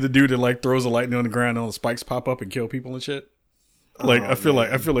he could be the dude that like throws a lightning on the ground and all the spikes pop up and kill people and shit. Like I feel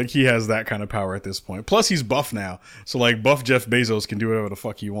like he has that kind of power at this point. Plus he's buff now. So like buff Jeff Bezos can do whatever the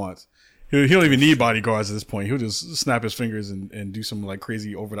fuck he wants. He don't even need bodyguards at this point. He'll just snap his fingers and do some like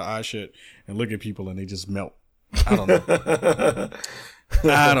crazy over the eye shit and look at people and they just melt. I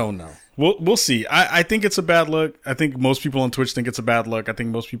don't know. We'll see. I think it's a bad look. I think most people on Twitch think it's a bad look. I think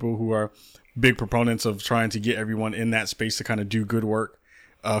most people who are big proponents of trying to get everyone in that space to kind of do good work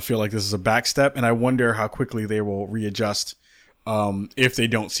feel like this is a backstep. And I wonder how quickly they will readjust if they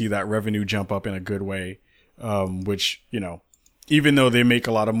don't see that revenue jump up in a good way, which, you know, even though they make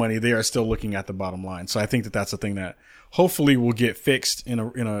a lot of money, they are still looking at the bottom line. So I think that that's a thing that hopefully will get fixed in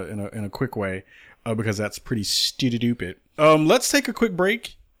a quick way, because that's pretty stupid. Let's take a quick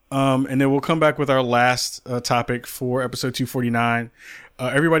break, and then we'll come back with our last topic for episode 249.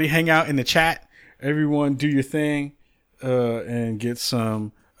 Everybody hang out in the chat. Everyone do your thing, and get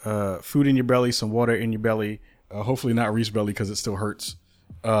some food in your belly, some water in your belly. Hopefully not Reese belly because it still hurts.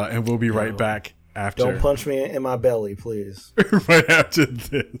 And we'll be right back after. Don't punch me in my belly, please. Right after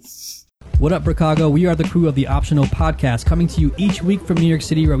this. What up, Chicago? We are the crew of the Optional Podcast, coming to you each week from New York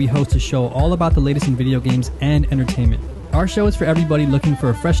City, where we host a show all about the latest in video games and entertainment. Our show is for everybody looking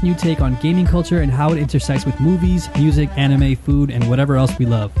for a fresh new take on gaming culture and how it intersects with movies, music, anime, food, and whatever else we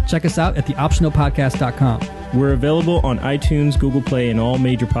love. Check us out at theoptionalpodcast.com. We're available on iTunes, Google Play, and all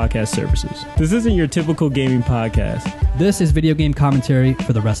major podcast services. This isn't your typical gaming podcast. This is video game commentary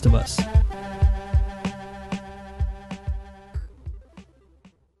for the rest of us.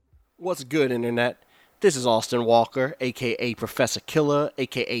 What's good, Internet? This is Austin Walker, a.k.a. Professor Killer,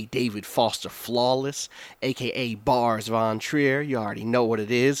 a.k.a. David Foster Flawless, a.k.a. Bars Von Trier. You already know what it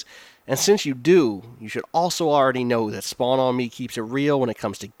is. And since you do, you should also already know that Spawn on Me keeps it real when it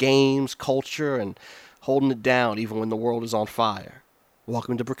comes to games, culture, and holding it down even when the world is on fire.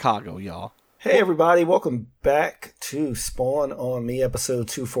 Welcome to Chicago, y'all. Hey, everybody. Welcome back to Spawn on Me, episode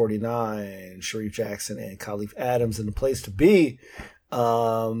 249. Sharif Jackson and Khalif Adams in the place to be.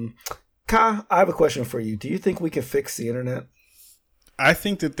 Ka, I have a question for you. Do you think we can fix the internet? I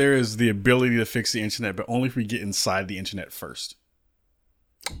think that there is the ability to fix the internet, but only if we get inside the internet first.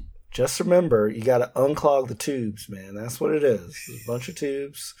 Just remember, you got to unclog the tubes, man. That's what it is. There's a bunch of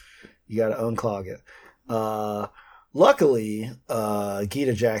tubes. You got to unclog it. Luckily,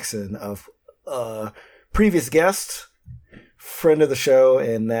 Gita Jackson, of previous guest, friend of the show,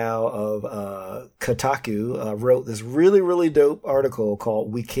 and now of Kotaku, wrote this really, really dope article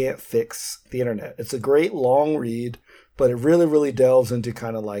called "We Can't Fix the Internet." It's a great long read, but it really, really delves into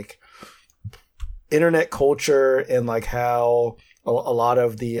kind of like internet culture and like how a lot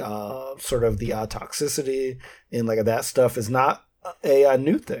of the sort of the toxicity and like that stuff is not a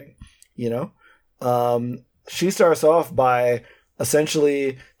new thing, you know? She starts off by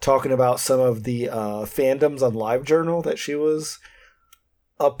essentially talking about some of the fandoms on LiveJournal that she was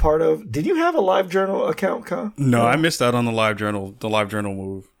a part of. Did you have a LiveJournal account, Ka? No, I missed out on the LiveJournal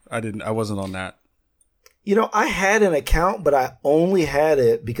move. I wasn't on that. You know, I had an account, but I only had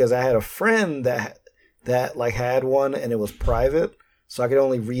it because I had a friend that like had one and it was private, so I could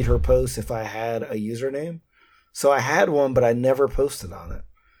only read her posts if I had a username. So I had one, but I never posted on it.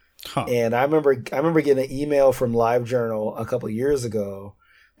 Huh. And I remember getting an email from LiveJournal a couple of years ago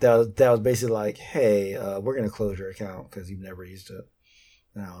that was basically like, "Hey, we're gonna close your account because you've never used it."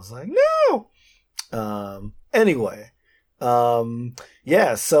 And I was like, "No." Anyway,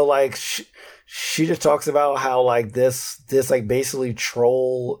 yeah. So like, she just talks about how like this like basically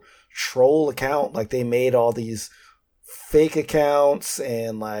troll account, like they made all these fake accounts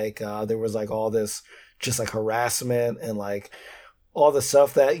and like there was like all this just like harassment and like all the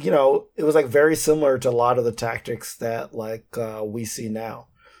stuff that, you know, it was like very similar to a lot of the tactics that like we see now,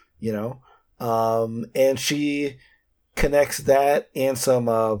 you know. And she connects that and some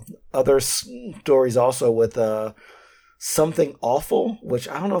other stories also with Something Awful, which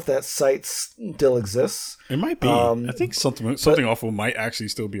I don't know if that site still exists. It might be. I think something awful might actually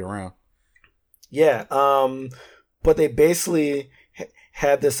still be around. Yeah. But they basically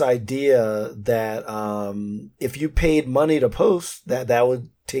had this idea that if you paid money to post, that would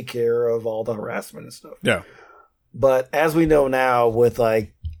take care of all the harassment and stuff. Yeah. But as we know now, with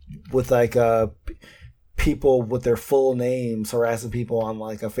people with their full names harassing people on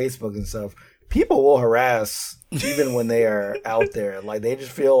like a Facebook and stuff, people will harass even when they are out there. Like they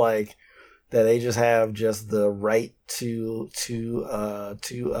just feel like that they just have just the right to do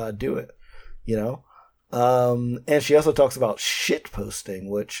it, you know? And she also talks about shit posting,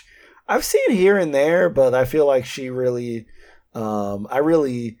 which I've seen here and there, but I feel like she really, I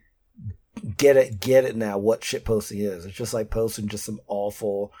really get it now what shit posting is. It's just like posting just some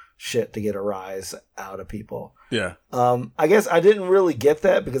awful shit to get a rise out of people. Yeah. I guess I didn't really get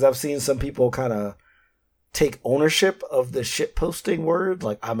that because I've seen some people kind of take ownership of the shit posting word.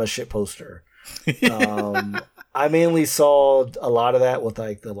 Like, I'm a shit poster. I mainly saw a lot of that with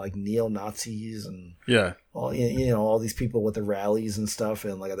like the neo-Nazis and all, you know, all these people with the rallies and stuff,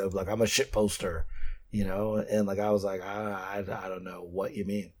 and like they were like, I'm a shit poster, you know, and like I was like, I don't know what you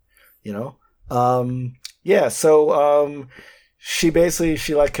mean, you know. So she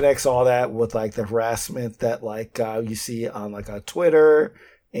like connects all that with like the harassment that like you see on like a Twitter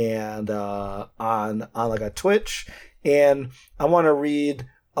and on like a Twitch, and I want to read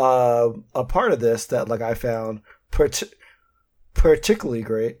a part of this that like I found particularly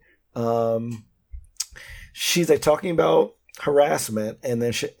great. She's like talking about harassment, and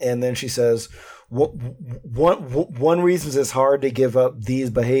then she says one reason it's hard to give up these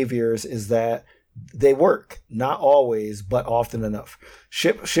behaviors is that they work, not always, but often enough.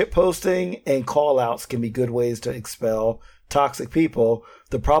 Shit posting and call outs can be good ways to expel toxic people.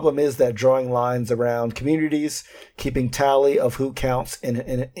 The problem is that drawing lines around communities, keeping tally of who counts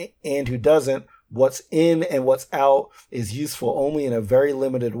and who doesn't, what's in and what's out, is useful only in a very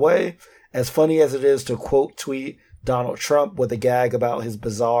limited way. As funny as it is to quote tweet Donald Trump with a gag about his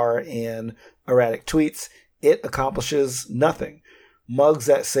bizarre and erratic tweets, it accomplishes nothing. Mugs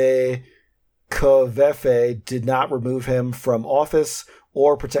that say Covfefe did not remove him from office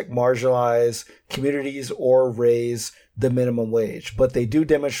or protect marginalized communities or raise the minimum wage, but they do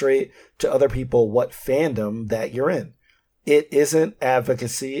demonstrate to other people what fandom that you're in. It isn't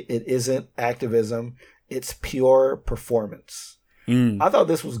advocacy. It isn't activism. It's pure performance. I thought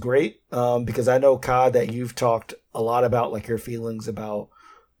this was great because I know, Kai, that you've talked a lot about like your feelings about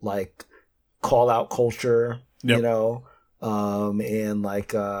like call out culture, you know, and like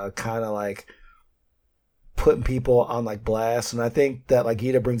kind of like putting people on like blast. And I think that like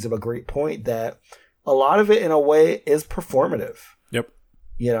Gita brings up a great point that a lot of it in a way is performative. Yep.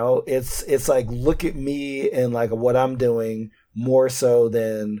 You know, it's like, look at me and like what I'm doing more so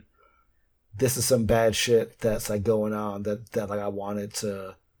than this is some bad shit that's like going on that like I wanted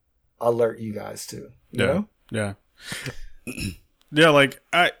to alert you guys to. You know? Yeah. Yeah. Like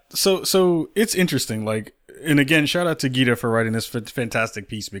so it's interesting. Like, and again, shout out to Gita for writing this fantastic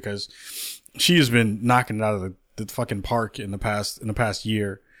piece because she has been knocking it out of the fucking park in the past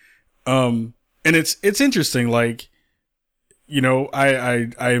year. And it's interesting. Like, you know, I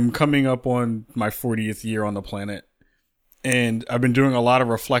am coming up on my 40th year on the planet, and I've been doing a lot of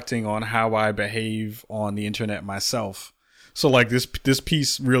reflecting on how I behave on the internet myself. So like this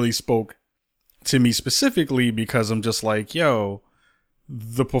piece really spoke to me specifically because I'm just like, yo,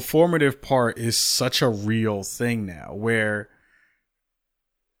 the performative part is such a real thing now, where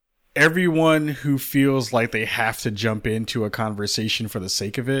everyone who feels like they have to jump into a conversation for the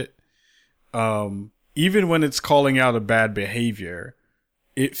sake of it, even when it's calling out a bad behavior,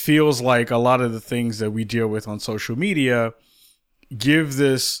 it feels like a lot of the things that we deal with on social media give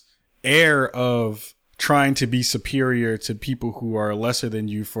this air of trying to be superior to people who are lesser than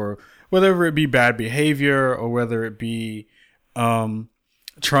you for whether it be bad behavior or whether it be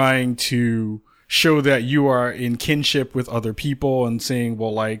trying to show that you are in kinship with other people and saying,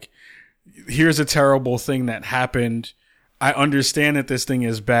 well, like, here's a terrible thing that happened. I understand that this thing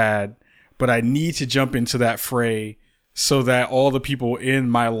is bad, but I need to jump into that fray so that all the people in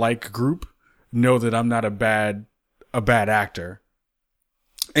my like group know that I'm not a bad actor.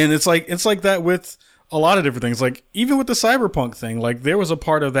 And it's like that with a lot of different things. Like even with the cyberpunk thing, like there was a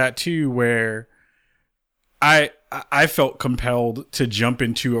part of that too where I felt compelled to jump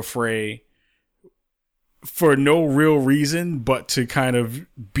into a fray for no real reason, but to kind of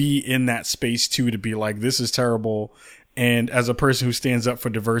be in that space too, to be like, this is terrible. And as a person who stands up for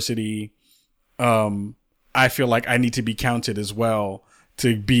diversity, I feel like I need to be counted as well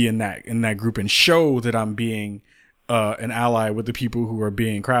to be in that group and show that I'm being an ally with the people who are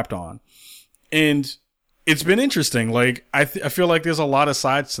being crapped on. And it's been interesting. Like I feel like there's a lot of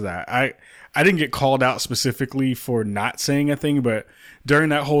sides to that. I didn't get called out specifically for not saying a thing, but during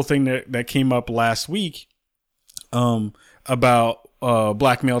that whole thing that came up last week, about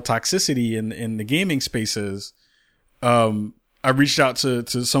black male toxicity in the gaming spaces, I reached out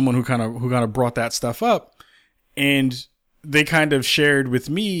to someone who kind of brought that stuff up, and they kind of shared with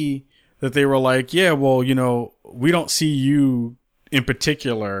me that they were like, yeah, well, you know, we don't see you in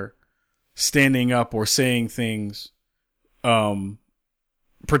particular standing up or saying things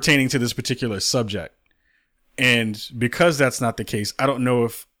pertaining to this particular subject. And because that's not the case, I don't know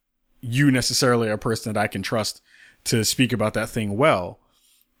if you necessarily are a person that I can trust to speak about that thing well.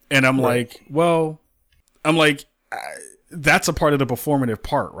 And I'm like, well, that's a part of the performative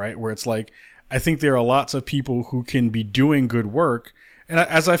part, right? Where it's like, I think there are lots of people who can be doing good work. And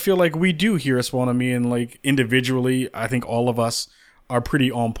as I feel like we do here at Spawn on Me, and like individually, I think all of us are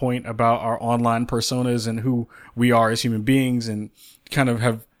pretty on point about our online personas and who we are as human beings, and kind of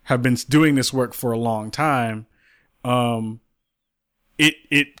have been doing this work for a long time.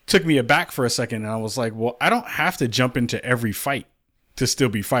 It took me aback for a second, and I was like, well, I don't have to jump into every fight to still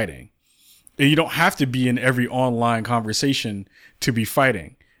be fighting. And you don't have to be in every online conversation to be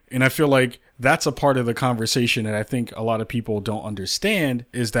fighting. And I feel like that's a part of the conversation that I think a lot of people don't understand,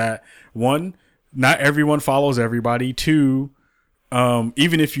 is that, one, not everyone follows everybody. Two,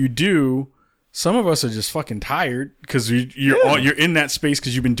 even if you do, some of us are just fucking tired because you're in that space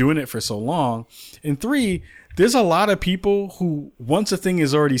because you've been doing it for so long. And three, there's a lot of people who, once a thing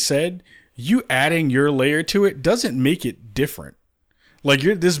is already said, you adding your layer to it doesn't make it different. Like,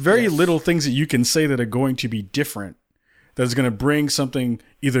 there's very little things that you can say that are going to be different, that's going to bring something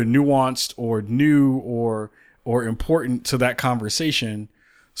either nuanced or new or important to that conversation.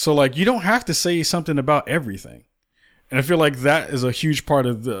 So like, you don't have to say something about everything. And I feel like that is a huge part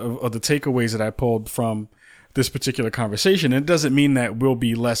of the takeaways that I pulled from this particular conversation. It doesn't mean that we'll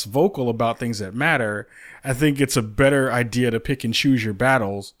be less vocal about things that matter. I think it's a better idea to pick and choose your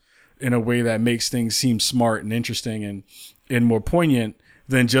battles in a way that makes things seem smart and interesting and more poignant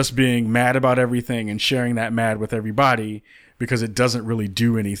than just being mad about everything and sharing that mad with everybody, because it doesn't really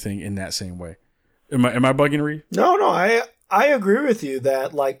do anything in that same way. Am I bugging, Reed? No, I agree with you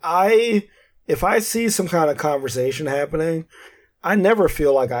that, like, if I see some kind of conversation happening, I never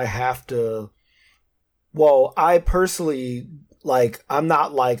feel like I have to. Well, I personally, like, I'm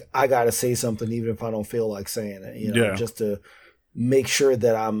not like, I got to say something even if I don't feel like saying it, you know, just to make sure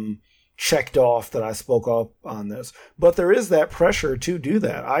that I'm checked off that I spoke up on this. But there is that pressure to do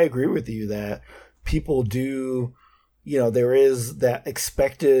that. I agree with you that people do, you know, there is that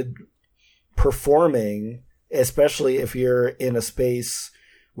expected performing, especially if you're in a space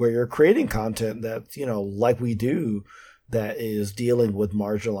where you're creating content that, you know, like we do, that is dealing with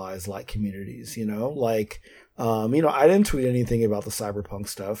marginalized like communities, you know, like, you know, I didn't tweet anything about the cyberpunk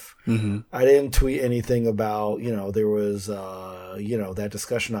stuff. Mm-hmm. I didn't tweet anything about, you know, there was, you know, that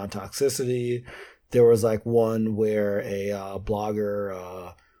discussion on toxicity. There was like one where a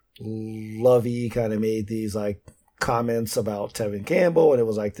blogger, Lovey, kind of made these like comments about Tevin Campbell, and it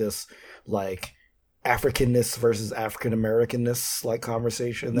was like this like Africanness versus African Americanness like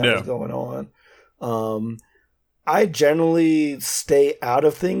conversation that was going on. I generally stay out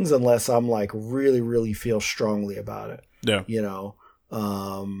of things unless I'm like really, really feel strongly about it. Yeah. You know?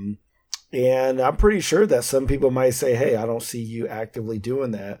 And I'm pretty sure that some people might say, hey, I don't see you actively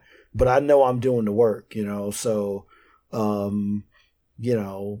doing that, but I know I'm doing the work, you know? So, you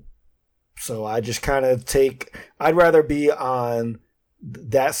know, so I just kind of I'd rather be on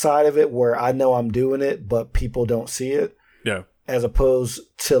that side of it where I know I'm doing it, but people don't see it. Yeah. As opposed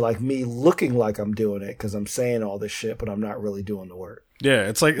to like me looking like I'm doing it because I'm saying all this shit, but I'm not really doing the work. Yeah,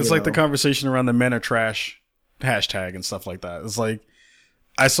 it's like the conversation around the men are trash hashtag and stuff like that. It's like,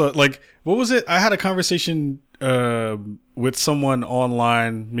 I saw, like, what was it? I had a conversation with someone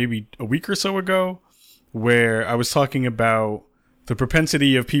online maybe a week or so ago where I was talking about the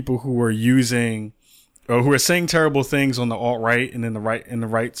propensity of people who are using or who are saying terrible things on the alt-right and in the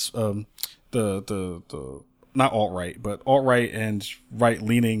rights, not alt-right, but alt-right and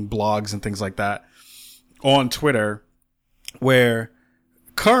right-leaning blogs and things like that on Twitter, where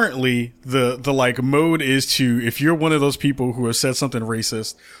currently the like mode is to, if you're one of those people who have said something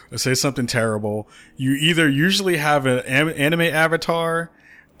racist or say something terrible, you either usually have an anime avatar,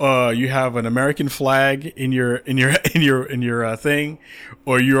 you have an American flag in your thing,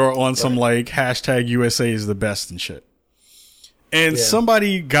 or you're on some like hashtag USA is the best and shit. And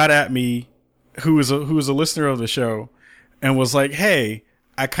somebody got at me who was a listener of the show and was like, hey,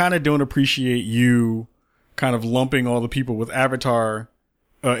 I kind of don't appreciate you kind of lumping all the people with anime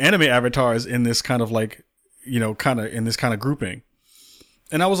avatars in this kind of like, you know, kind of in this kind of grouping.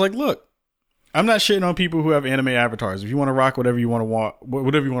 And I was like, look, I'm not shitting on people who have anime avatars. If you want to rock whatever you want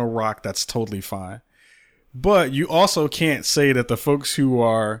to rock, that's totally fine. But you also can't say that the folks who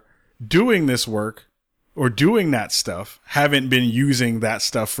are doing this work or doing that stuff haven't been using that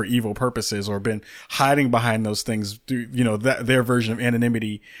stuff for evil purposes or been hiding behind those things, that their version of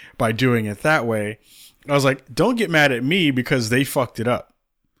anonymity by doing it that way. I was like, don't get mad at me because they fucked it up.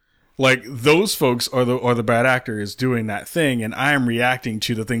 Like, those folks are the bad actors doing that thing, and I am reacting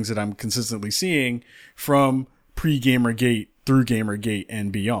to the things that I'm consistently seeing from pre-Gamergate through Gamergate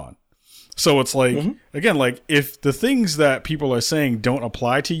and beyond. So it's like, again, like, if the things that people are saying don't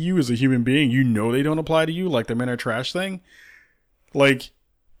apply to you as a human being, they don't apply to you, like the men are trash thing, like,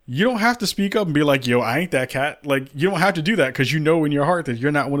 you don't have to speak up and be like, yo, I ain't that cat. Like, you don't have to do that because you know in your heart that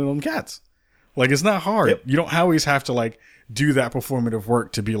you're not one of them cats. Like, it's not hard. Yep. You don't always have to, like, do that performative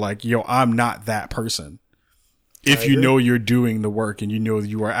work to be like, yo, I'm not that person. If you know you're doing the work and you know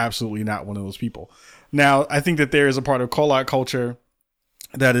you are absolutely not one of those people. Now, I think that there is a part of call-out culture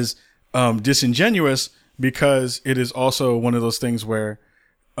that is disingenuous because it is also one of those things where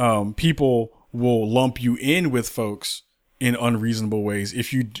people will lump you in with folks in unreasonable ways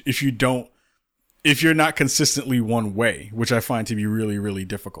if you're not consistently one way, which I find to be really, really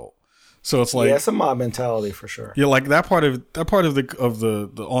difficult. So it's like, it's a mob mentality for sure. Yeah, like that part of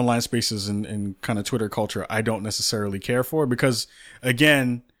the online spaces and kind of Twitter culture, I don't necessarily care for because,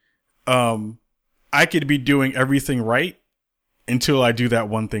 again, I could be doing everything right until I do that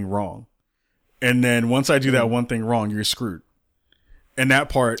one thing wrong, and then once I do that one thing wrong, you're screwed. And that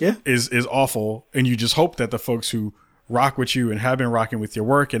part is awful. And you just hope that the folks who rock with you and have been rocking with your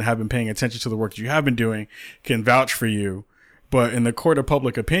work and have been paying attention to the work that you have been doing can vouch for you. But in the court of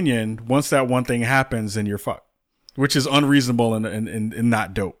public opinion, once that one thing happens, then you're fucked, which is unreasonable and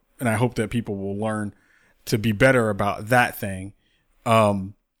not dope. And I hope that people will learn to be better about that thing.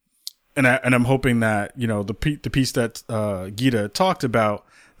 And I'm hoping that, the piece that Gita talked about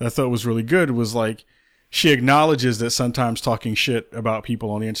that I thought was really good was like, she acknowledges that sometimes talking shit about people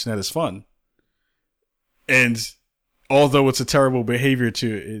on the internet is fun. And although it's a terrible behavior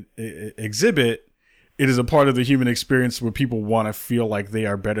to exhibit, it is a part of the human experience where people want to feel like they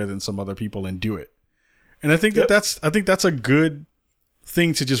are better than some other people and do it. And I think that's a good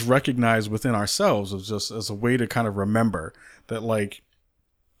thing to just recognize within ourselves, as a way to kind of remember that, like,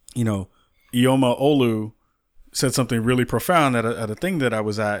 Ioma Olu said something really profound at a thing that I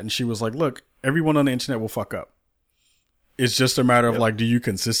was at. And she was like, look, everyone on the internet will fuck up. It's just a matter of like, do you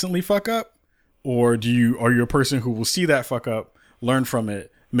consistently fuck up? Or are you a person who will see that fuck up, learn from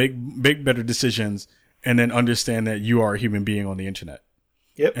it, make better decisions, and then understand that you are a human being on the internet?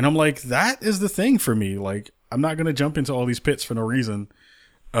 Yep. And I'm like, that is the thing for me. Like, I'm not going to jump into all these pits for no reason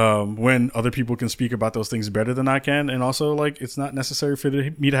when other people can speak about those things better than I can. And also, like, it's not necessary for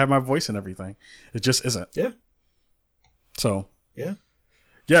me to have my voice and everything. It just isn't. Yeah. So. Yeah.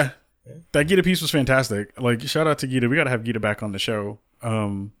 Yeah. That Gita piece was fantastic. Like, shout out to Gita. We got to have Gita back on the show.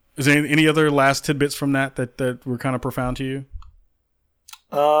 Is there any other last tidbits from that were kind of profound to you?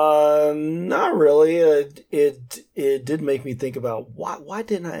 Not really. It did make me think about why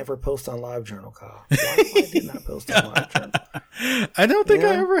didn't I ever post on LiveJournal, Kyle? Why didn't I post on LiveJournal? I don't think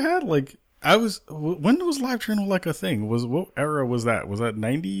I ever had, like, when was LiveJournal like a thing? What era was that? Was that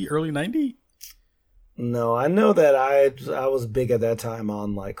 90, early 90? No, I know that I was big at that time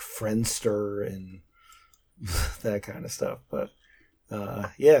on like Friendster and that kind of stuff, but so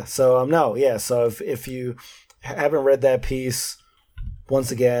if you haven't read that piece, once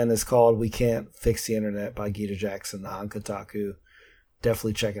again, it's called "We Can't Fix the Internet" by Gita Jackson on Kotaku.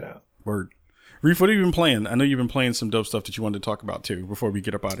 Definitely check it out. Word. Reef, what have you been playing? I know you've been playing some dope stuff that you wanted to talk about too before we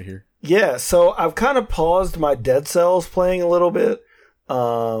get up out of here. Yeah, so I've kind of paused my Dead Cells playing a little bit.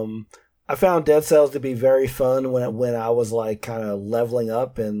 I found Dead Cells to be very fun when I was like kind of leveling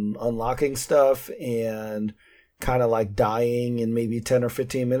up and unlocking stuff and kind of like dying in maybe 10 or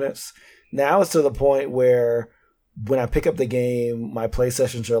 15 minutes. Now it's to the point where when I pick up the game, my play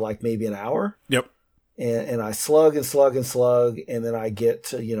sessions are like maybe an hour. Yep. And I slug and slug and slug, and then I get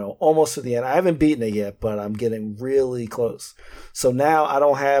to, almost to the end. I haven't beaten it yet, but I'm getting really close. So now I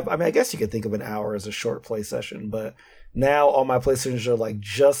don't have, I guess you could think of an hour as a short play session, but now all my play sessions are like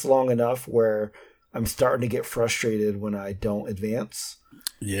just long enough where I'm starting to get frustrated when I don't advance.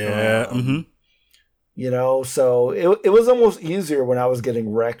 Yeah. So it was almost easier when I was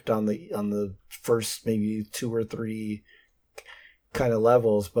getting wrecked on the first maybe 2 or 3 kind of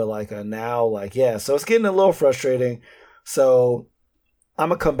levels, but like now, like, so it's getting a little frustrating. So I'm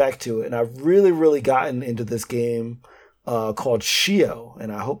gonna come back to it, and I've really, really gotten into this game called Shiho, and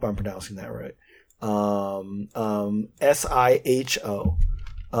I hope I'm pronouncing that right. Siho.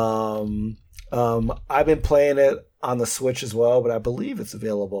 I've been playing it on the Switch as well, but I believe it's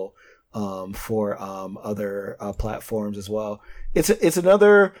available for other platforms as well. It's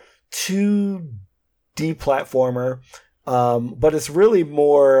another 2D 2D platformer, but it's really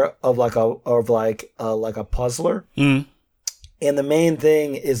more of like a puzzler. Mm. And the main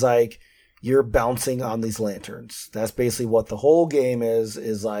thing is like you're bouncing on these lanterns. That's basically what the whole game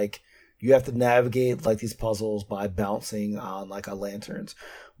is like. You have to navigate like these puzzles by bouncing on like a lanterns.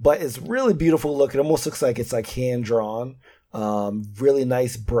 But it's really beautiful look. It almost looks like it's like hand drawn. Really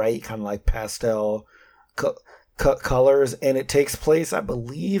nice, bright, kind of like pastel colors. And it takes place, I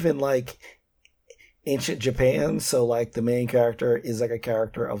believe, in like ancient Japan. So like the main character is like a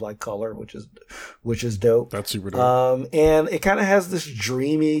character of like color, which is dope. That's super dope. And it kind of has this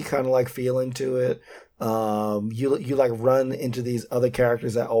dreamy kind of like feeling to it. You like run into these other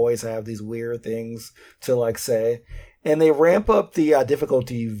characters that always have these weird things to like say, and they ramp up the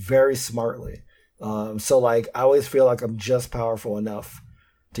difficulty very smartly. So like I always feel like I'm just powerful enough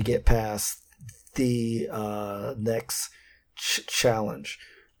to get past the next challenge.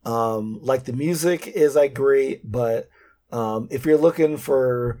 Like the music is like great, but if you're looking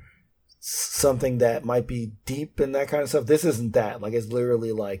for something that might be deep and that kind of stuff, this isn't that. Like it's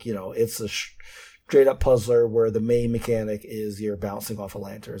literally like, you know, it's a straight up puzzler where the main mechanic is you're bouncing off of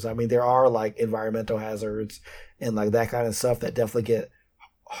lanterns. I mean, there are like environmental hazards and like that kind of stuff that definitely get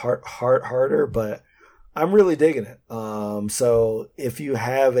harder, but I'm really digging it. So if you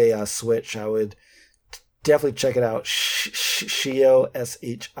have a Switch, I would definitely check it out. Shio,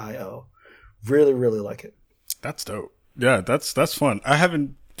 Shio. Really, really like it. That's dope. Yeah, that's fun. I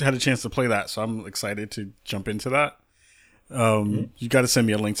haven't had a chance to play that, so I'm excited to jump into that. You got to send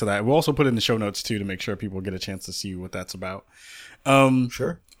me a link to that. We'll also put it in the show notes too to make sure people get a chance to see what that's about.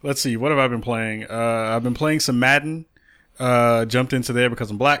 Sure. Let's see. What have I been playing? I've been playing some Madden. Jumped into there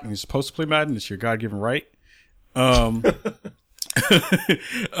because I'm black and you're supposed to play Madden. It's your God-given right. So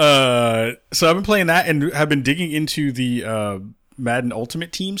I've been playing that and have been digging into the Madden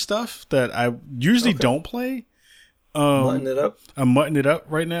Ultimate Team stuff that I usually don't play. Mutton it up. I'm mutting it up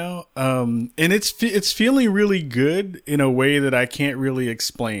right now. And it's feeling really good in a way that I can't really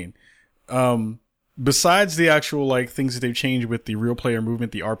explain. Besides the actual like things that they've changed with the real player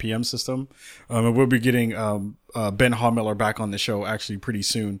movement, the RPM system, and we'll be getting Ben Hallmiller back on the show actually pretty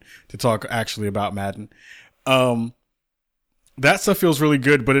soon to talk actually about Madden. That stuff feels really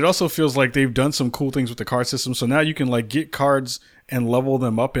good, but it also feels like they've done some cool things with the card system. So now you can like get cards and level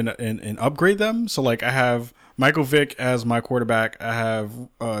them up and upgrade them. So like I have Michael Vick as my quarterback. I have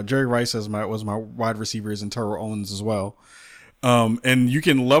Jerry Rice as my wide receivers and Terrell Owens as well. And you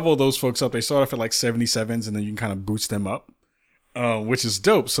can level those folks up. They start off at like 77s and then you can kind of boost them up, which is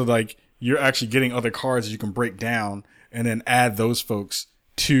dope. So like you're actually getting other cards you can break down and then add those folks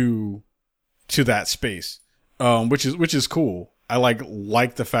to that space. Which is cool. I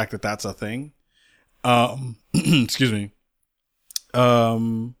like the fact that that's a thing. Excuse me.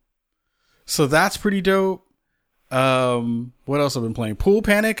 So that's pretty dope. What else have I been playing? Pool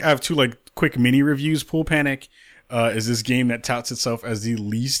Panic. I have two like quick mini reviews. Pool Panic is this game that touts itself as the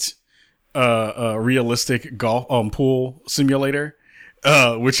least realistic golf pool simulator,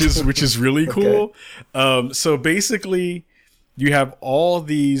 which is really cool. Okay. So basically, you have all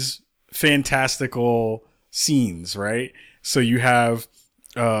these fantastical scenes, right? So you have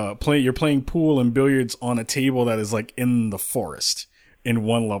you're playing pool and billiards on a table that is like in the forest in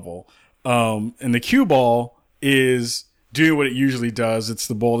one level. And the cue ball is doing what it usually does. It's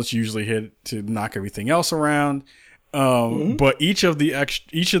the ball that's usually hit to knock everything else around. But each of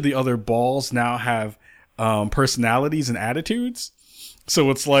the other balls now have personalities and attitudes. So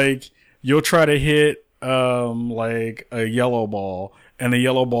it's like you'll try to hit like a yellow ball and the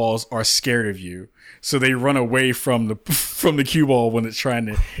yellow balls are scared of you. So they run away from the cue ball when it's trying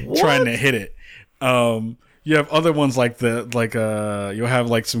to hit it. You have other ones like you'll have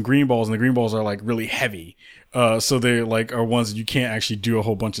like some green balls and the green balls are like really heavy. So they like are ones that you can't actually do a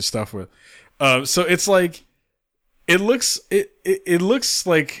whole bunch of stuff with. So it's like, it looks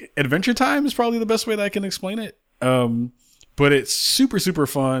like Adventure Time is probably the best way that I can explain it. But it's super, super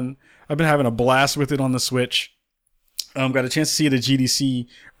fun. I've been having a blast with it on the Switch. Got a chance to see it at GDC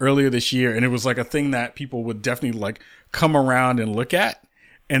earlier this year, and it was like a thing that people would definitely like come around and look at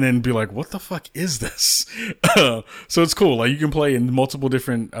and then be like, what the fuck is this? So it's cool. Like you can play in multiple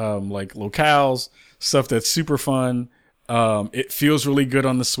different like locales, stuff that's super fun. It feels really good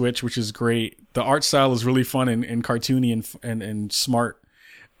on the Switch, which is great. The art style is really fun and cartoony and smart.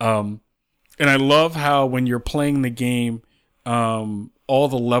 And I love how when you're playing the game, all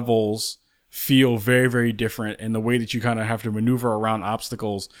the levels feel very, very different, and the way that you kind of have to maneuver around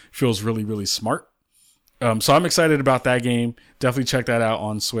obstacles feels really, really smart. So I'm excited about that game. Definitely check that out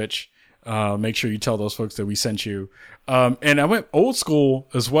on Switch. Make sure you tell those folks that we sent you. And I went old school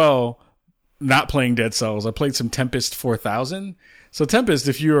as well not playing Dead Cells, I played some Tempest 4000. So Tempest,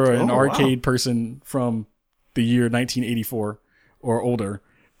 if you're an arcade person from the year 1984 or older,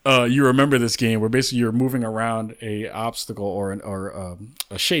 you remember this game where basically you're moving around a obstacle or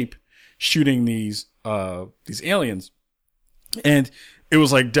a shape, shooting these aliens. And it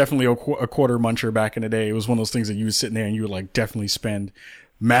was like definitely a quarter muncher back in the day. It was one of those things that you would sit in there and you would like definitely spend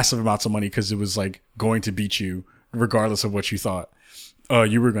massive amounts of money because it was like going to beat you regardless of what you thought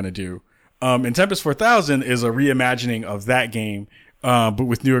you were going to do. And Tempest 4000 is a reimagining of that game, but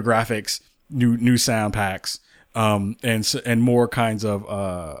with newer graphics, new sound packs, and more kinds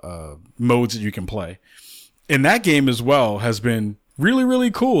of modes that you can play. And that game as well has been really,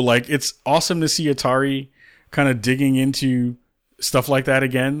 really cool. Like, it's awesome to see Atari kind of digging into stuff like that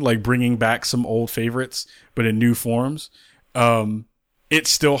again, like bringing back some old favorites, but in new forms. It's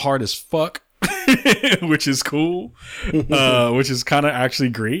still hard as fuck, which is cool, which is kind of actually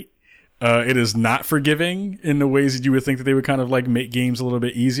great. It is not forgiving in the ways that you would think that they would kind of like make games a little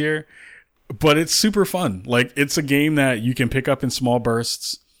bit easier, but it's super fun. Like, it's a game that you can pick up in small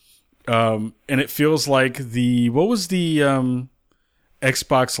bursts. And it feels like what was the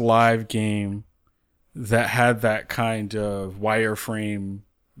Xbox Live game that had that kind of wireframe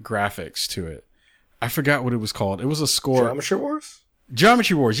graphics to it? I forgot what it was called. It was a score.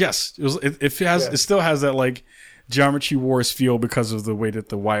 Geometry Wars, yes. It still has that like Geometry Wars feel because of the way that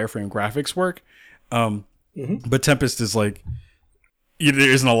the wireframe graphics work. But Tempest is like, there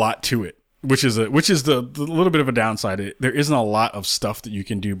isn't a lot to it, which is the little bit of a downside. There isn't a lot of stuff that you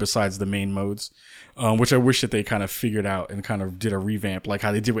can do besides the main modes, which I wish that they kind of figured out and kind of did a revamp, like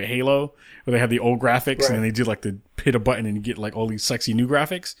how they did with Halo, where they had the old graphics and then they did like the hit a button and you get like all these sexy new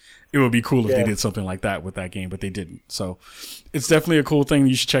graphics. It would be cool if they did something like that with that game, but they didn't. So it's definitely a cool thing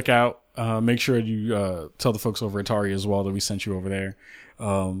you should check out. Make sure you tell the folks over at Atari as well that we sent you over there.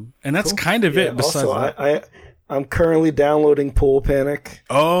 And that's kind of it. Besides also, I'm currently downloading Pool Panic.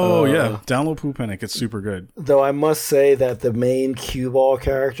 Oh, yeah. Download Pool Panic. It's super good. Though I must say that the main cue ball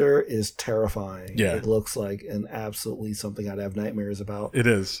character is terrifying. Yeah. It looks like absolutely something I'd have nightmares about. It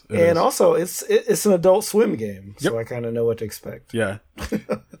is. Also, it's an Adult Swim game, so I kind of know what to expect. Yeah.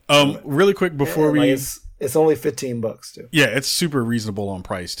 Really quick before it's only $15 too. Yeah, it's super reasonable on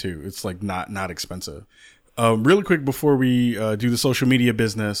price too. It's like not expensive. Really quick before we do the social media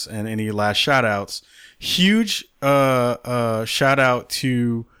business and any last shout outs, huge shout out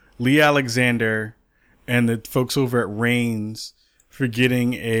to Lee Alexander and the folks over at Reigns for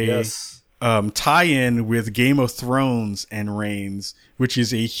getting a tie-in with Game of Thrones and Reigns, which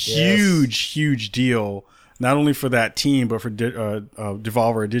is a huge deal, not only for that team but for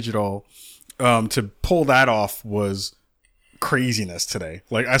Devolver Digital. To pull that off was craziness today.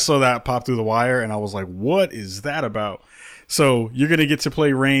 Like, I saw that pop through the wire and I was like, what is that about? So you're going to get to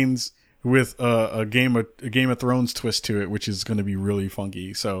play Reigns with a Game of Thrones twist to it, which is going to be really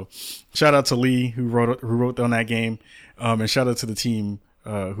funky. So shout out to Lee who wrote on that game. And shout out to the team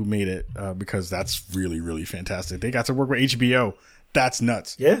who made it, because that's really, really fantastic. They got to work with HBO. That's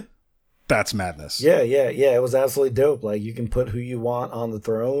nuts. Yeah. That's madness. Yeah. It was absolutely dope. Like, you can put who you want on the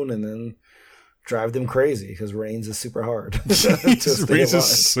throne and then drive them crazy, because Reigns is super hard. Reigns is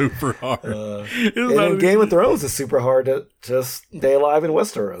super hard. And in Game of Thrones is super hard to just stay alive in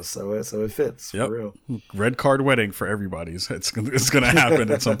Westeros, so it fits. Yep. For real. Red card wedding for everybody. It's going to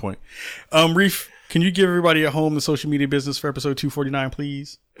happen at some point. Reef, can you give everybody at home the social media business for episode 249,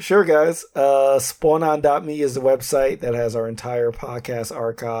 please? Sure, guys. Spawnon.me is the website that has our entire podcast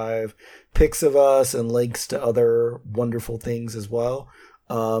archive, pics of us, and links to other wonderful things as well.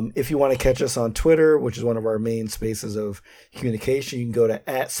 If you want to catch us on Twitter, which is one of our main spaces of communication, you can go to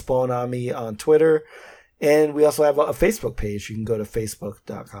 @SpawnOnMe on Twitter. And we also have a Facebook page. You can go to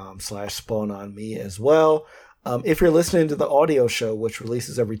facebook.com/SpawnOnMe as well. If you're listening to the audio show, which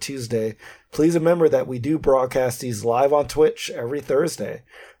releases every Tuesday, please remember that we do broadcast these live on Twitch every Thursday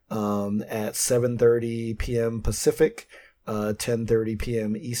at 7:30 p.m. Pacific, 10:30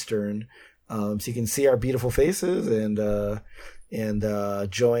 p.m. Eastern. So you can see our beautiful faces and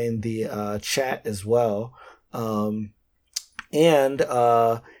join the chat as well.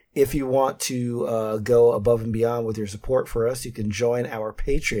 If you want to go above and beyond with your support for us, you can join our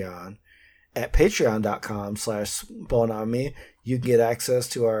Patreon at patreon.com/SpawnOnMe. You can get access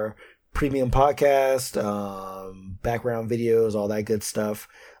to our premium podcast, background videos, all that good stuff.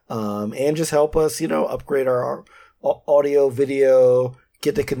 And just help us, upgrade our audio, video,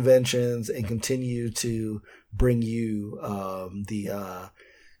 get to conventions, and continue to bring you the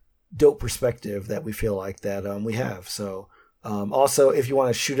dope perspective that we feel like that we have. So also, if you want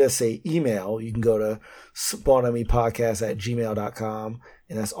to shoot us an email, you can go to spawnonmepodcast@gmail.com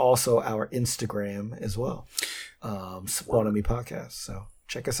And that's also our Instagram as well. Spawn on Me Podcast. So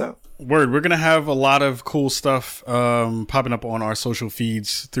check us out. Word. We're going to have a lot of cool stuff popping up on our social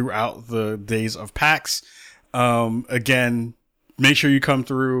feeds throughout the days of PAX. Again, make sure you come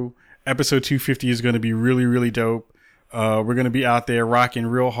through. Episode 250 is going to be really, really dope. We're going to be out there rocking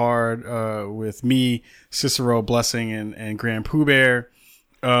real hard with me, Cicero, Blessing, and Grand Pooh Bear.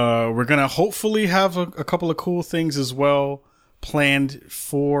 We're going to hopefully have a couple of cool things as well planned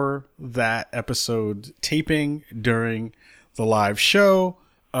for that episode taping during the live show.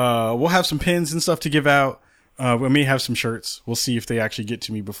 We'll have some pins and stuff to give out. We may have some shirts. We'll see if they actually get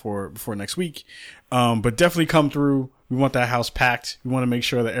to me before next week. But definitely come through. We want that house packed. We want to make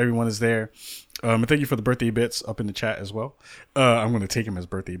sure that everyone is there. And thank you for the birthday bits up in the chat as well. I'm going to take them as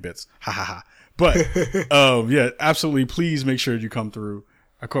birthday bits. Ha ha ha. But, yeah, absolutely. Please make sure you come through.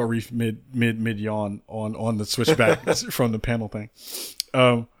 I caught Reef mid yawn on the switchback from the panel thing.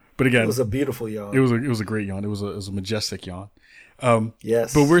 But again, it was a beautiful yawn. It was a great yawn. It was a majestic yawn.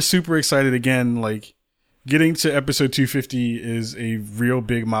 Yes. But we're super excited again. Like, getting to episode 250 is a real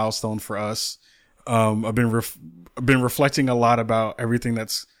big milestone for us. I've been reflecting a lot about everything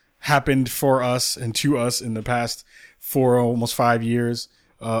that's happened for us and to us in the past almost 5 years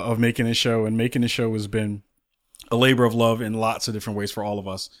of making a show, and making a show has been a labor of love in lots of different ways for all of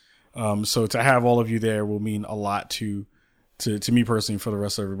us. So to have all of you there will mean a lot to me personally, for the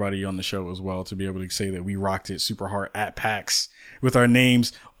rest of everybody on the show as well, to be able to say that we rocked it super hard at PAX with our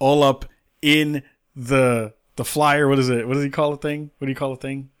names all up in the flyer. What is it? What does he call a thing? What do you call a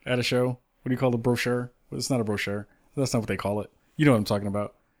thing at a show? What do you call a brochure? It's not a brochure. That's not what they call it. You know what I'm talking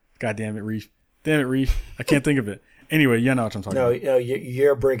about. God damn it, Reef. Damn it, Reef. I can't think of it. Anyway, you know what I'm talking about. No,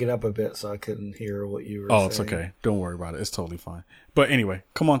 you're breaking up a bit, so I couldn't hear what you were saying. Oh, it's okay. Don't worry about it. It's totally fine. But anyway,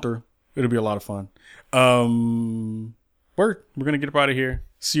 come on through. It'll be a lot of fun. We're going to get up out of here.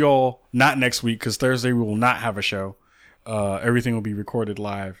 See y'all not next week, because Thursday we will not have a show. Everything will be recorded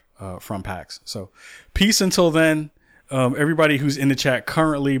live from PAX. So peace until then. Everybody who's in the chat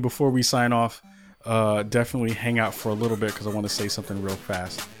currently, before we sign off, definitely hang out for a little bit, because I want to say something real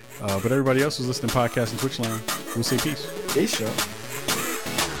fast. But everybody else who's listening to podcast and Twitch land, we'll say peace. Peace, y'all.